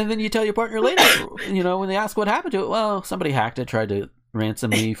 and then you tell your partner later, you know, when they ask what happened to it, well, somebody hacked it, tried to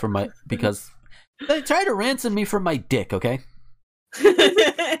ransom me for my, because they tried to ransom me for my dick, okay?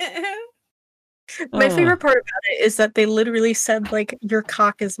 My favorite part about it is that they literally said, like, your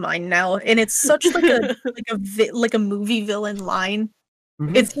cock is mine now, and it's such like a movie villain line.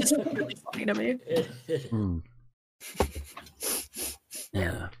 Mm-hmm. It's just really funny to me.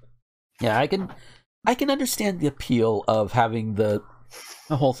 Yeah. Yeah, I can understand the appeal of having the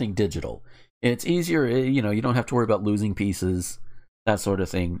whole thing digital. It's easier, you know, you don't have to worry about losing pieces, that sort of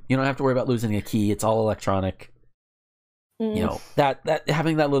thing. You don't have to worry about losing a key. It's all electronic. You know, that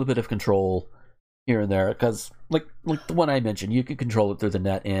having that little bit of control here and there, because like the one I mentioned, you can control it through the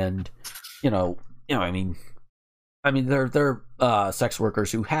net, and you know, I mean, there are sex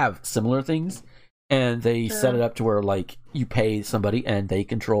workers who have similar things, and they set it up to where like you pay somebody and they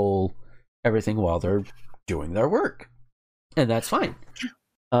control everything while they're doing their work, and that's fine.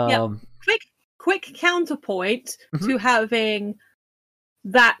 Quick counterpoint to having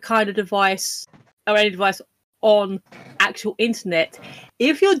that kind of device or any device on actual internet.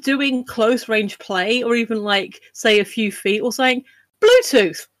 If you're doing close range play, or even like say a few feet or something,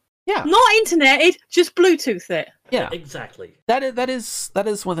 Bluetooth. Yeah, not interneted, just Bluetooth it. Yeah, exactly. That is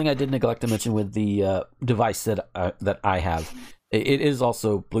one thing I did neglect to mention with the device that I have. It is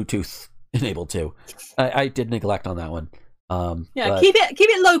also Bluetooth enabled too. I did neglect on that one. But, keep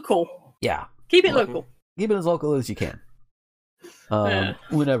it local. Yeah, keep it local. Keep it as local as you can,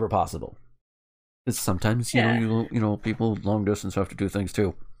 whenever possible. Because sometimes you know people long distance have to do things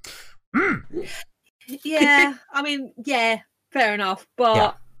too. Yeah, I mean, fair enough,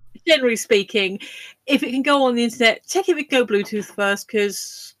 but. Generally speaking, if it can go on the internet, check if it can go Bluetooth first,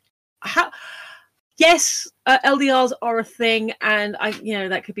 because yes, LDRs are a thing, and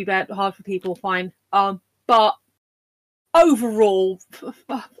that could be hard for people. Fine, but overall,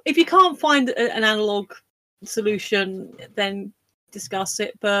 if you can't find an analog solution, then discuss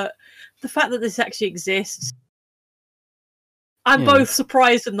it. But the fact that this actually exists, I'm both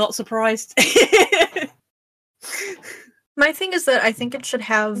surprised and not surprised. My thing is that I think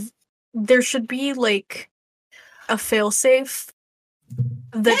there should be like a failsafe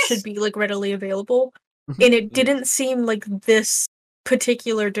that should be like readily available. And it didn't seem like this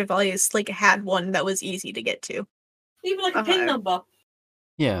particular device like had one that was easy to get to. Even like a PIN number.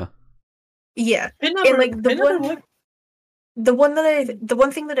 Yeah. Yeah. PIN number, and like the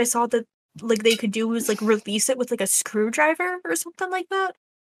one thing that I saw that like they could do was like release it with like a screwdriver or something like that.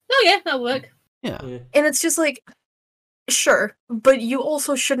 Oh yeah, that'll work. Yeah. And it's just like, sure, but you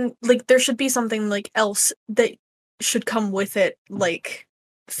also shouldn't, like, there should be something, like, else that should come with it, like,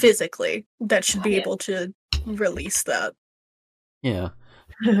 physically, that should be able to release that. Yeah.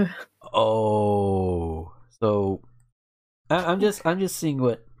 So I'm just seeing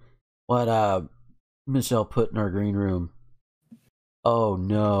what Michelle put in our green room. Oh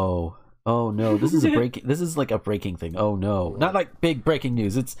no, this is like a breaking thing. Oh no, not like big breaking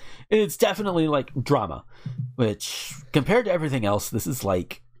news. It's definitely like drama, which compared to everything else, this is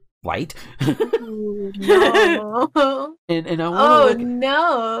like light. No. and I want to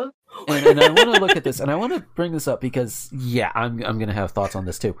no. And I want to look at this, and I want to bring this up because I'm gonna have thoughts on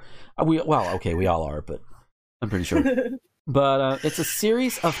this too. We all are, but I'm pretty sure. But it's a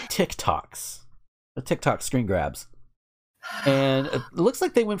series of TikTok screen grabs. And it looks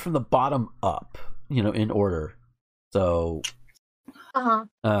like they went from the bottom up, in order. So,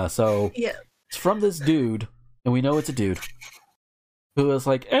 it's from this dude, and we know it's a dude, who was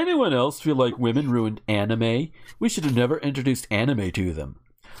like, anyone else feel like women ruined anime? We should have never introduced anime to them.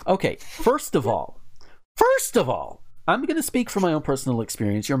 Okay, first of all, I'm going to speak from my own personal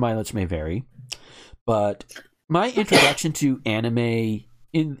experience. Your mileage may vary, but my introduction to anime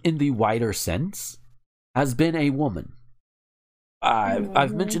in the wider sense has been a woman.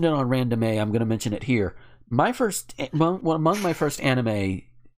 I've mentioned it on Random A. I'm going to mention it here. Among my first anime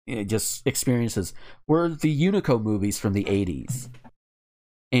just experiences were the Unico movies from the 80s.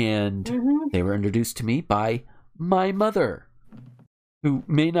 And they were introduced to me by my mother, who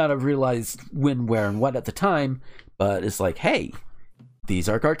may not have realized when, where, and what at the time, but it's like, hey, these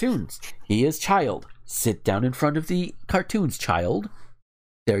are cartoons. He is child. Sit down in front of the cartoons, child.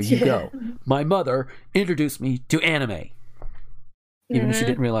 There you go. My mother introduced me to anime. Even if she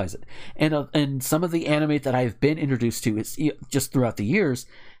didn't realize it. And some of the anime that I've been introduced to is just throughout the years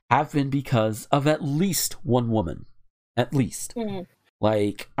have been because of at least one woman. At least.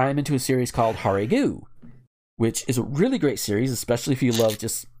 Like, I'm into a series called Harigu, which is a really great series, especially if you love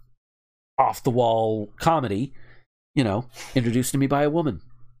just off the wall comedy, introduced to me by a woman.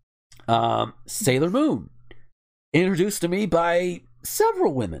 Sailor Moon, introduced to me by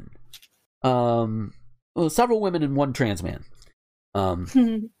several women. Several women and one trans man.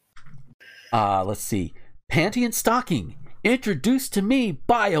 Let's see. Panty and Stocking, introduced to me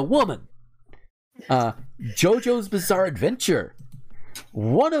by a woman. JoJo's Bizarre Adventure.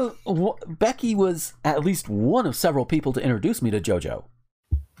 Becky was at least one of several people to introduce me to JoJo.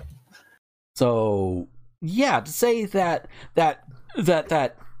 So yeah, to say that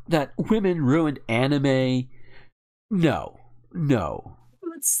women ruined anime, no.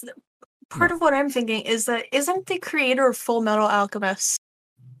 It's part of what I'm thinking is that isn't the creator of Full Metal Alchemist,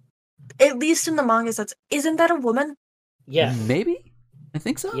 at least in the manga sets, isn't that a woman? Yeah, maybe. I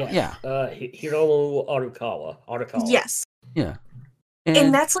think so. Yeah. Hiromu Arakawa. Yes. Yeah.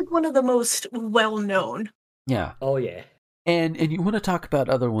 And that's like one of the most well-known. Yeah. Oh yeah. And you want to talk about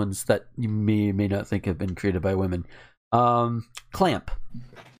other ones that you may or may not think have been created by women. Clamp.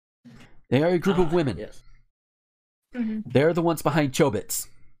 They are a group of women. Yes. Mm-hmm. They're the ones behind Chobits.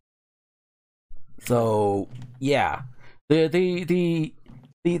 So yeah, the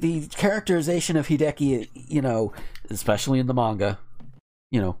characterization of Hideki, especially in the manga,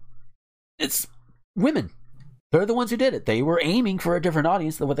 it's women. They're the ones who did it. They were aiming for a different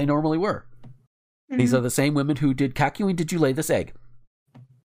audience than what they normally were. Mm-hmm. These are the same women who did Kakyoin, Did You Lay This Egg?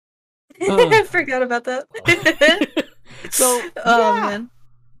 I forgot about that. So, man.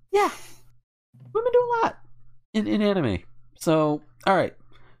 Yeah. Women do a lot in anime. So, all right.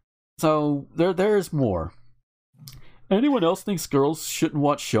 So, there's more. Anyone else thinks girls shouldn't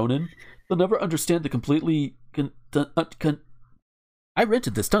watch shonen? They'll never understand the completely... I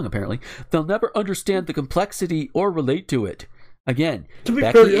rented this tongue, apparently. They'll never understand the complexity or relate to it. Again, to be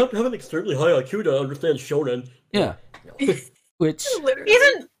fair, you have to have an extremely high IQ to understand shonen. Yeah. Which...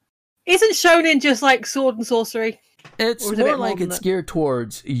 Isn't shonen just like sword and sorcery? It's more like it's geared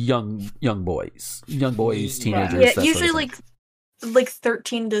towards young boys. Young boys, teenagers. Yeah, usually like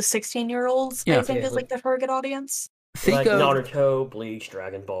 13 to 16-year-olds, I think, is like the target audience. Think of Naruto, Bleach,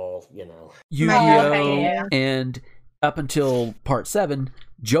 Dragon Ball, Yu-Gi-Oh! And up until part 7,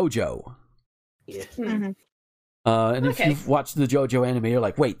 JoJo. Yeah. Mm-hmm. And if you've watched the JoJo anime, you're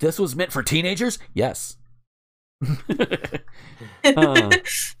like, wait, this was meant for teenagers? Yes. So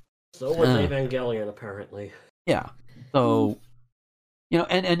was Evangelion, apparently. Yeah. So,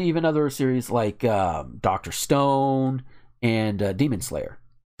 and even other series like Dr. Stone and Demon Slayer.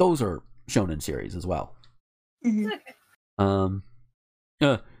 Those are shonen series as well. Mm-hmm.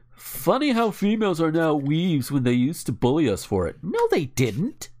 Funny how females are now weaves when they used to bully us for it. No, they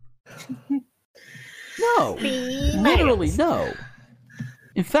didn't. No. Literally, no.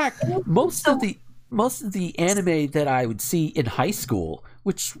 In fact, most of the anime that I would see in high school,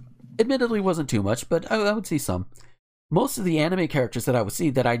 which admittedly wasn't too much, but I would see some. Most of the anime characters that I would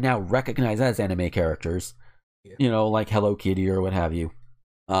see that I now recognize as anime characters, like Hello Kitty or what have you,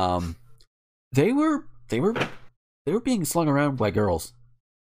 they were being slung around by girls.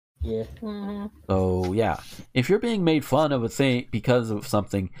 Yeah. Mm-hmm. So yeah, if you're being made fun of a thing because of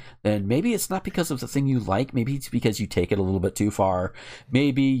something, then maybe it's not because of the thing you like. Maybe it's because you take it a little bit too far.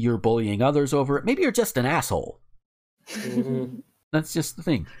 Maybe you're bullying others over it. Maybe you're just an asshole. Mm-hmm. That's just the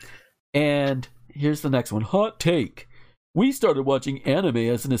thing. And here's the next one. Hot take. We started watching anime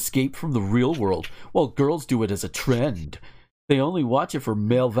as an escape from the real world, while girls do it as a trend. They only watch it for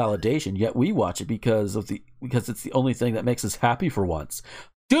male validation, yet we watch it because it's the only thing that makes us happy for once.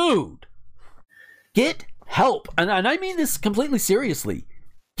 Dude, get help. And I mean this completely seriously.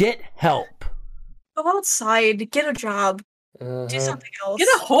 Get help. Go outside, get a job, do something else. Get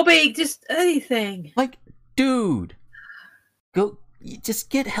a hobby, just anything. Like, dude, just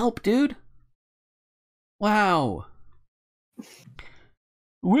get help, dude. Wow.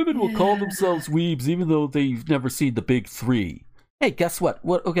 Women will call themselves weebs even though they've never seen the big three. Hey, guess what?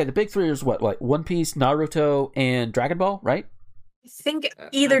 Okay, the big three is what? Like One Piece, Naruto, and Dragon Ball, right? I think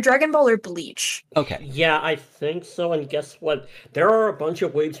either Dragon Ball or Bleach. Okay. Yeah, I think so. And guess what? There are a bunch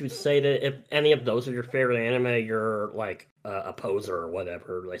of weebs who say that if any of those are your favorite anime, you're like a poser or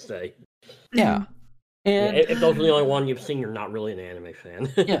whatever they say. Yeah. And if those are the only one you've seen, you're not really an anime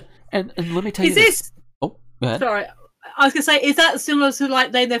fan. Yeah. And let me tell you this. Oh, go ahead. Sorry. I was going to say, is that similar to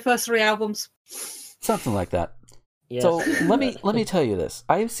like their first 3 albums? Something like that. Yes. So let me tell you this.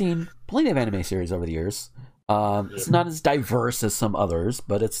 I have seen plenty of anime series over the years. It's not as diverse as some others,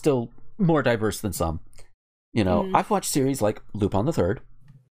 but it's still more diverse than some. I've watched series like Lupin the Third.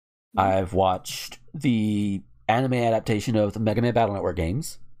 I've watched the anime adaptation of the Mega Man Battle Network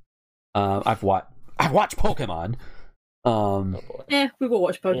games. I've watched Pokemon. Yeah, we will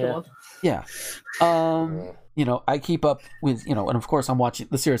watch Pokemon. Yeah. You know, I keep up with, you know, and of course I'm watching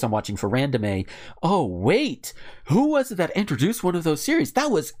the series I'm watching for Random. Oh, wait. Who was it that introduced one of those series? That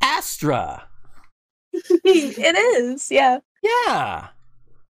was Astra. It is, yeah. Yeah.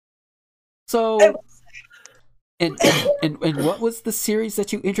 So, and what was the series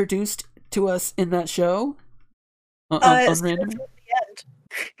that you introduced to us in that show? On Random?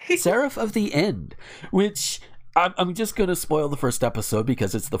 Seraph of the End, which I'm just going to spoil the first episode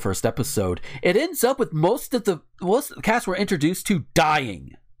because it's the first episode. It ends up with most of the cast we're introduced to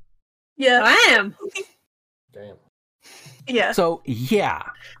dying. Yeah. I am. Damn. Yeah. So, yeah.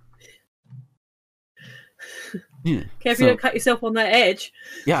 Careful, you don't cut yourself on that edge.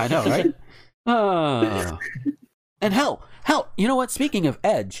 Yeah, I know, right? And hell, you know what? Speaking of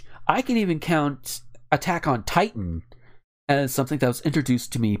edge, I can even count Attack on Titan as something that was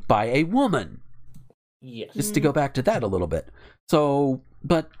introduced to me by a woman. Yes. Just to go back to that a little bit. So,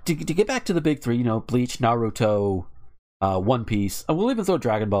 but to get back to the big three, you know, Bleach, Naruto, One Piece. We'll even throw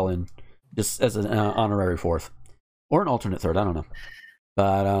Dragon Ball in just as an honorary fourth. Or an alternate third, I don't know.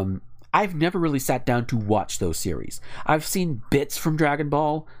 But I've never really sat down to watch those series. I've seen bits from Dragon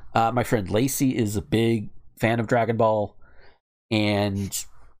Ball. My friend Lacey is a big fan of Dragon Ball. And,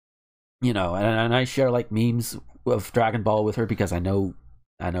 you know, and I share like memes of Dragon Ball with her because I know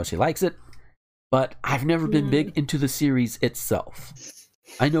she likes it. But I've never been big into the series itself.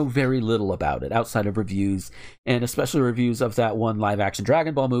 I know very little about it outside of reviews, and especially reviews of that one live-action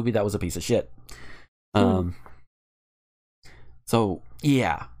Dragon Ball movie that was a piece of shit. So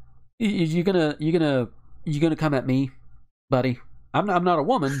yeah, you gonna come at me, buddy? I'm not a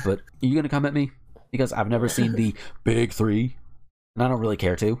woman, but you gonna come at me because I've never seen the big three, and I don't really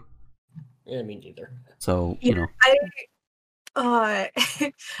care to. Yeah, me neither. So you know. I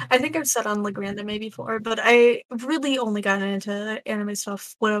think I've said on like Random before, but I really only got into anime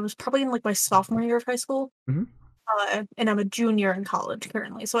stuff when I was probably in like my sophomore year of high school. Mm-hmm. And I'm a junior in college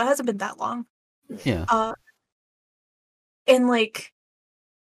currently, so it hasn't been that long. Yeah. And like,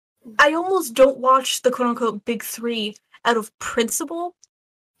 I almost don't watch the quote unquote big three out of principle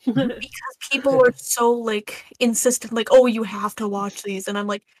because people are so like insistent, like, oh, you have to watch these, and I'm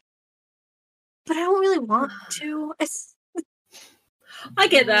like, but I don't really want to. I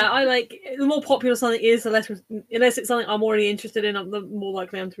get that. I like the more popular something is, the less unless it's something I'm already interested in, the more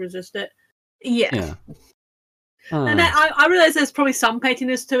likely I am to resist it. Yeah. And I realize there's probably some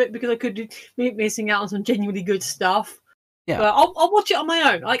pettiness to it because I could be missing out on some genuinely good stuff. Yeah. But I'll watch it on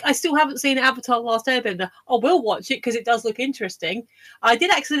my own. Like I still haven't seen Avatar: The Last Airbender. I will watch it because it does look interesting. I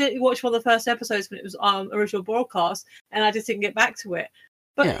did accidentally watch one of the first episodes when it was original broadcast, and I just didn't get back to it.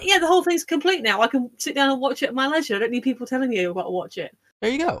 But yeah, the whole thing's complete now. I can sit down and watch it at my leisure. I don't need people telling me I've got to watch it. There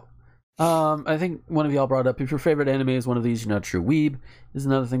you go. I think one of y'all brought up, if your favorite anime is one of these, you're not a true weeb, is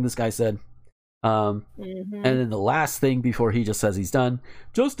another thing this guy said. And then the last thing before he just says he's done,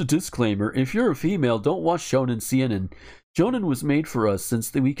 just a disclaimer, if you're a female, don't watch Shonen CNN. Shonen was made for us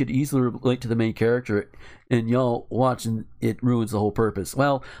since we could easily relate to the main character, and y'all watching it ruins the whole purpose.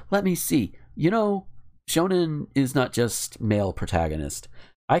 Well, let me see. You know, Shonen is not just male protagonist.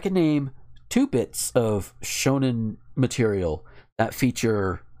 I can name 2 bits of shonen material that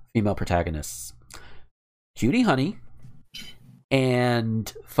feature female protagonists. Cutie Honey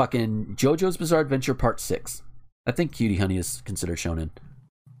and fucking JoJo's Bizarre Adventure Part 6. I think Cutie Honey is considered shonen.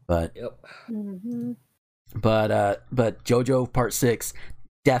 But but JoJo Part 6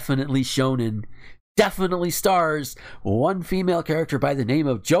 definitely shonen. Definitely stars one female character by the name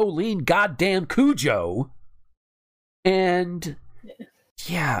of Jolene Goddamn Cujo. And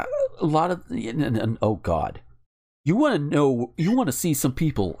yeah, a lot of and oh god, you want to see some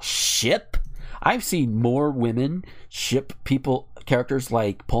people ship? I've seen more women ship characters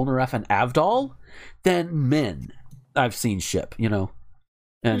like Polnareff and Avdol than men I've seen ship, you know.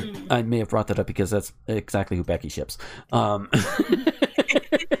 And I may have brought that up because that's exactly who Becky ships. But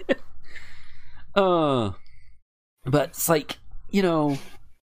it's like, you know,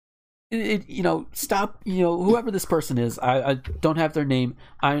 stop, whoever this person is, I don't have their name.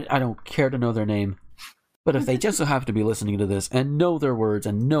 I don't care to know their name. But if they just so happen to be listening to this and know their words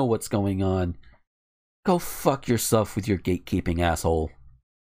and know what's going on, go fuck yourself with your gatekeeping, asshole.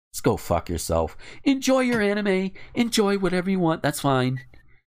 Just go fuck yourself. Enjoy your anime. Enjoy whatever you want. That's fine.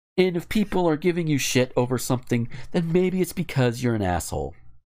 And if people are giving you shit over something, then maybe it's because you're an asshole.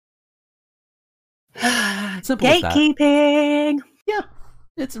 Simple as that. Gatekeeping. Yeah.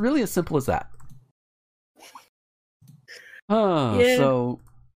 It's really as simple as that. So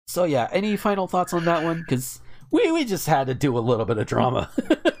yeah, any final thoughts on that one? Because we just had to do a little bit of drama.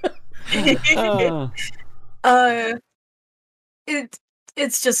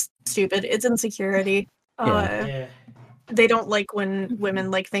 it's just stupid. It's insecurity. Yeah. They don't like when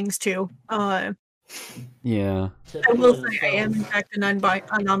women like things too. Yeah. I will say I am in fact a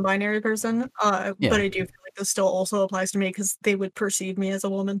non-binary person, but I do feel like this still also applies to me because they would perceive me as a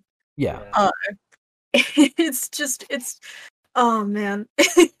woman. Yeah. It's oh man.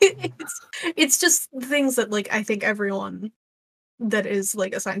 it's just things that like I think everyone that is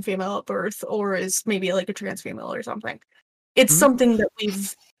like assigned female at birth or is maybe like a trans female or something. It's something that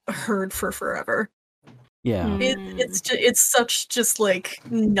we've heard for forever. Yeah. It's such just like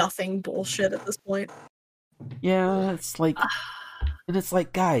nothing bullshit at this point. Yeah, it's like, and it's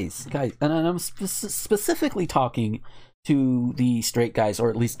like, guys, and I'm specifically talking to the straight guys,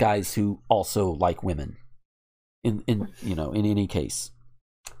 or at least guys who also like women. In any case,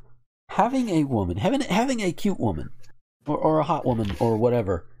 having a woman, having a cute woman, or a hot woman, or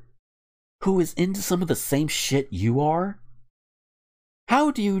whatever, who is into some of the same shit you are. How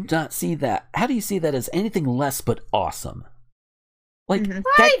do you not see that? How do you see that as anything less but awesome? Like,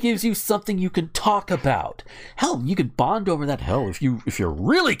 that gives you something you can talk about. Hell, you can bond over that. Hell, if you're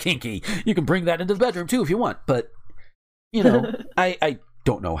really kinky, you can bring that into the bedroom too if you want. But, I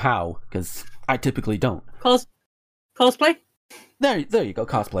don't know how, because I typically don't. Cosplay? There you go,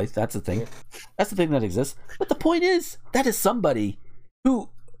 cosplay. That's the thing. That's the thing that exists. But the point is, that is somebody who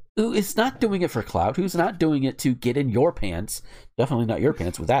is not doing it for clout, who's not doing it to get in your pants, definitely not your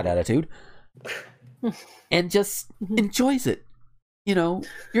pants with that attitude, and just enjoys it. You're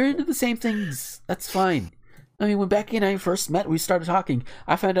into the same things. That's fine. I mean, when Becky and I first met, we started talking.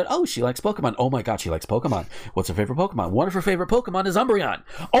 I found out, oh, she likes Pokemon. Oh my god, she likes Pokemon. What's her favorite Pokemon? One of her favorite Pokemon is Umbreon.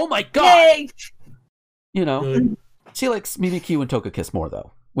 Oh my god! Yay! She likes Mimikyu and Togekiss more,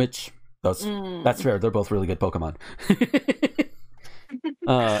 though, which, that's fair. They're both really good Pokemon.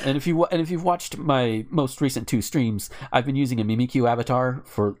 And if you've watched my most recent 2 streams, I've been using a Mimikyu avatar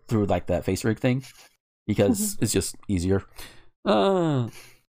through like that face rig thing because it's just easier. And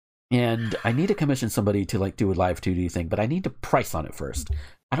I need to commission somebody to like do a live 2D thing, but I need to price on it first.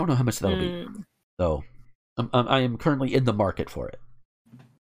 I don't know how much that'll be. So I am currently in the market for it,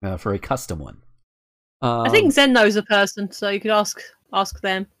 for a custom one. I think Zen knows a person, so you could ask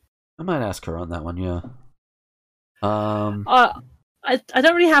them. I might ask her on that one. Yeah. I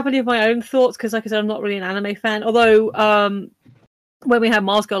don't really have any of my own thoughts because, like I said, I'm not really an anime fan. Although, when we had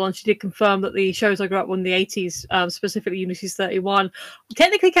Mars Girl on, she did confirm that the shows I grew up with in the 80s, specifically Ulysses 31,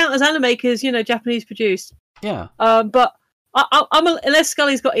 technically count as anime because, Japanese produced. Yeah. But unless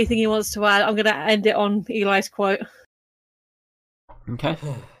Scully's got anything he wants to add, I'm going to end it on Eli's quote. Okay.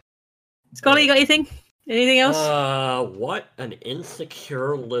 Scully, you got anything? Anything else? What an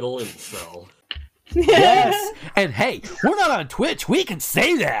insecure little incel. Yes, and hey, we're not on Twitch. We can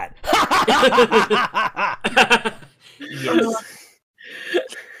say that. Yes.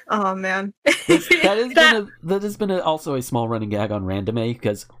 Oh man, that has been also a small running gag on Random-A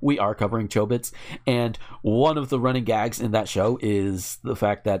because we are covering Chobits, and one of the running gags in that show is the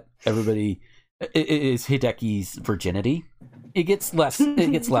fact that everybody is Hideki's virginity. It gets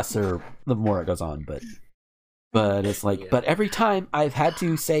lesser the more it goes on, but it's like, but every time I've had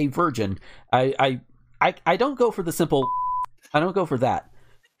to say virgin, I don't go for the simple. I don't go for that.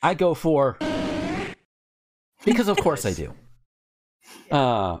 I go for because of course I do.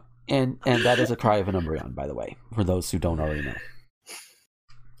 And that is a cry of an Umbreon, by the way, for those who don't already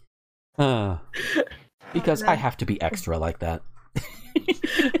know. Because I have to be extra like that.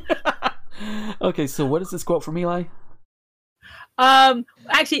 Okay, so what is this quote from Eli?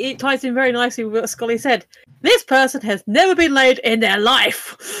 Actually, it ties in very nicely with what Scully said. This person has never been laid in their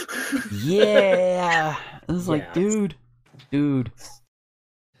life. Yeah, it's like, dude. We'll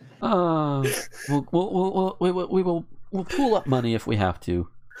pool up money if we have to.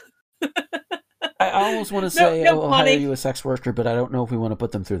 I almost want to say I'll hire you a sex worker, but I don't know if we want to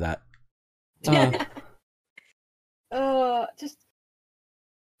put them through that.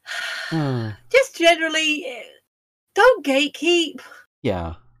 Just generally, don't gatekeep.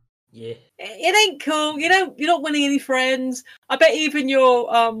 Yeah. It ain't cool. You're not winning any friends. I bet even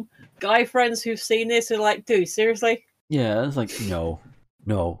your guy friends who've seen this are like, dude, seriously? Yeah, it's like no.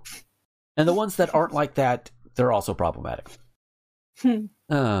 And the ones that aren't like that, they're also problematic.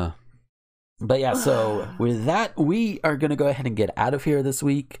 But yeah, so with that, we are going to go ahead and get out of here this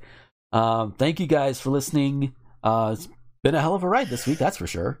week. Thank you guys for listening. It's been a hell of a ride this week, that's for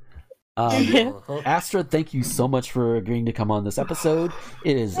sure. Astra, thank you so much for agreeing to come on this episode.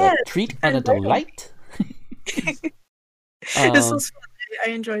 It is a treat and a delight. This was fun. I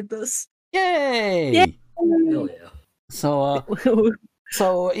enjoyed this. Yay! Hell yeah. So,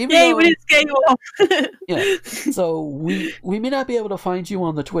 So even Yay, though, we didn't scare you off. yeah, so we may not be able to find you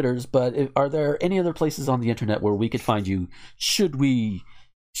on the Twitters, but are there any other places on the internet where we could find you? Should we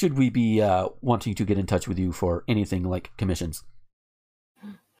be wanting to get in touch with you for anything like commissions?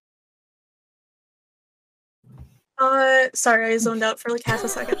 Sorry, I zoned out for like half a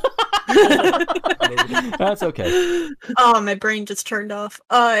second. That's okay. Oh, my brain just turned off.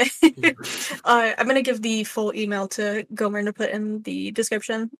 I'm gonna give the full email to Gomer to put in the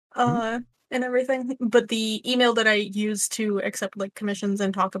description, and everything. But the email that I use to accept like commissions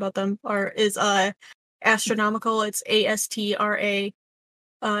and talk about them is astronomical. It's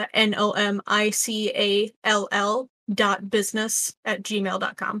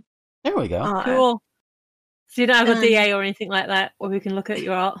ASTRANOMICALL.business@gmail.com. There we go. Cool. So you don't have a DA or anything like that where we can look at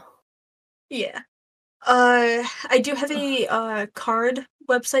your art? Yeah. I do have a card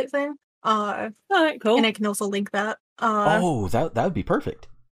website thing. Alright, cool. And I can also link that. That would be perfect.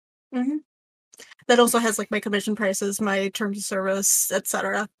 Mm-hmm. That also has like my commission prices, my terms of service,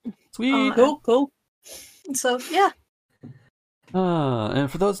 etc. Sweet. Cool. So yeah.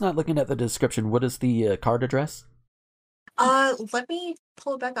 And for those not looking at the description, what is the card address? Let me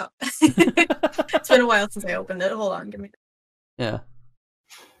pull it back up. It's been a while since I opened it. Hold on, give me. Yeah.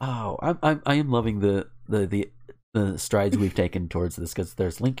 Oh, I am loving the strides we've taken towards this, because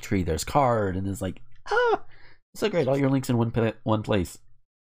there's Linktree, there's card, and it's like it's so great. All your links in one place.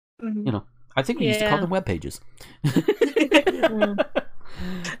 Mm-hmm. You know, I think we used to call them web pages.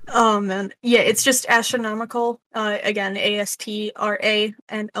 Oh man, yeah, it's just astronomical. Again,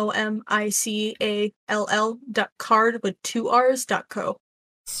 ASTRANOMICALL.card with 2 R's.co.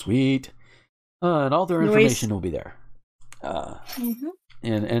 Sweet. And all their information will be there.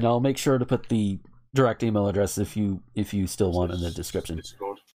 And I'll make sure to put the direct email address if you still want in the description as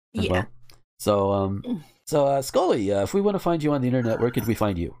well. So Scully, if we want to find you on the internet, where could we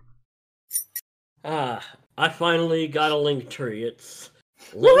find you? I finally got a Linktree. It's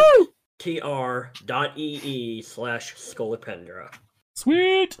linktr.ee/Scullypendra.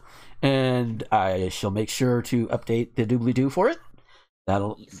 Sweet. And I shall make sure to update the doobly-doo for it.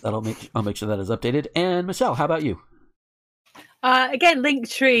 I'll make sure that is updated. And Michelle, how about you? Again,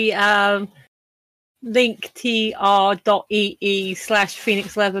 Linktree,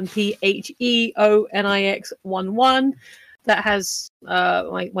 linktr.ee/Phoenix11 PHEONIX11. That has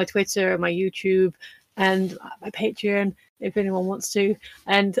my Twitter, my YouTube, and my Patreon, if anyone wants to.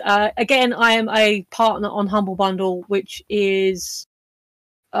 And again, I am a partner on Humble Bundle, which is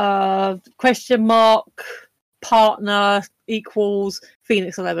 !partner equals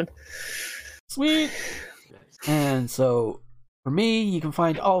Phoenix11. Sweet. And so for me, you can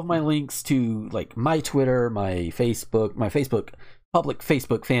find all of my links to like my Twitter, my Facebook public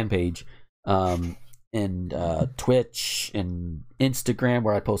Facebook fan page, and Twitch and Instagram,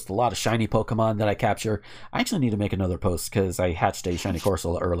 where I post a lot of shiny Pokemon that I capture. I actually need to make another post because I hatched a shiny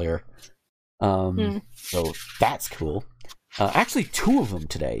Corsola earlier. So that's cool. Actually, 2 of them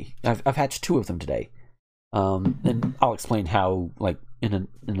today. I've hatched 2 of them today. And I'll explain how, like, in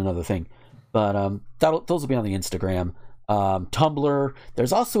another thing. But those will be on the Instagram. Tumblr.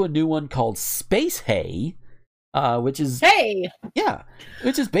 There's also a new one called Space Hay, which is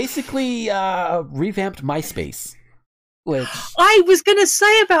basically revamped MySpace. Which I was going to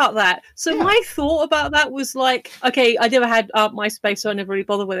say about that. So my thought about that was like, okay, I never had MySpace, so I never really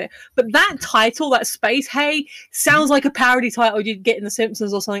bothered with it. But that title, that Space Hay, sounds like a parody title you'd get in The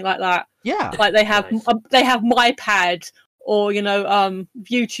Simpsons or something like that. Yeah, like they have MyPad or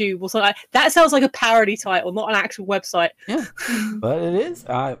YouTube or something. That sounds like a parody title, not an actual website. Yeah, but it is.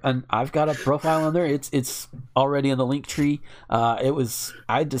 And I've got a profile on there. It's already in the Linktree.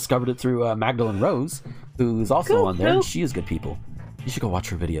 I discovered it through Magdalene Rose, who's also on there. And she is good people. You should go watch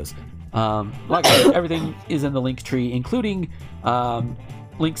her videos. Like I said, everything is in the Linktree, including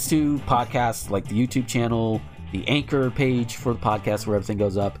links to podcasts like the YouTube channel, the Anchor page for the podcast where everything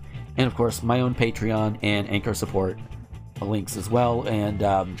goes up, and of course my own Patreon and Anchor support links as well. And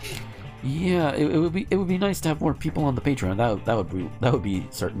it would be nice to have more people on the Patreon. That would be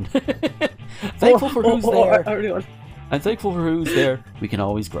certain. Thankful for who's there. I'm thankful for who's there. We can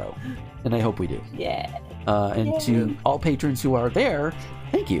always grow, and I hope we do. Yeah. And to all patrons who are there,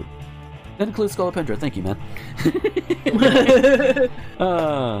 thank you. That includes Scullypendra. Thank you, man.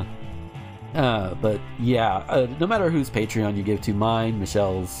 But yeah, no matter whose Patreon you give to, mine,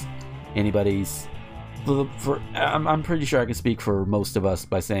 Michelle's, anybody's, I'm pretty sure I can speak for most of us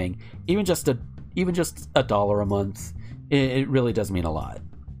by saying even just $1 a month, it really does mean a lot.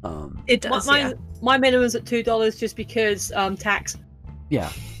 It does. My minimum's at $2 just because tax.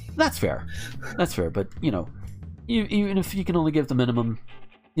 Yeah, that's fair. But even if you can only give the minimum,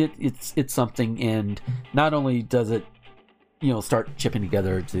 it's something. And not only does it, start chipping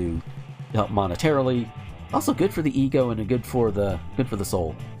together to help monetarily, also good for the ego and good for the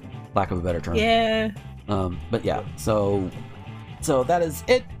soul, lack of a better term. Yeah. But yeah, so that is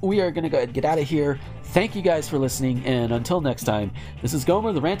it. We are going to go ahead and get out of here. Thank you guys for listening, and until next time, this is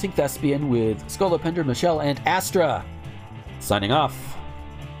Gomer the Ranting Thespian with Scolopender, Michelle, and Astra, signing off.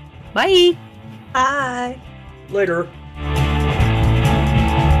 Bye! Bye! Later.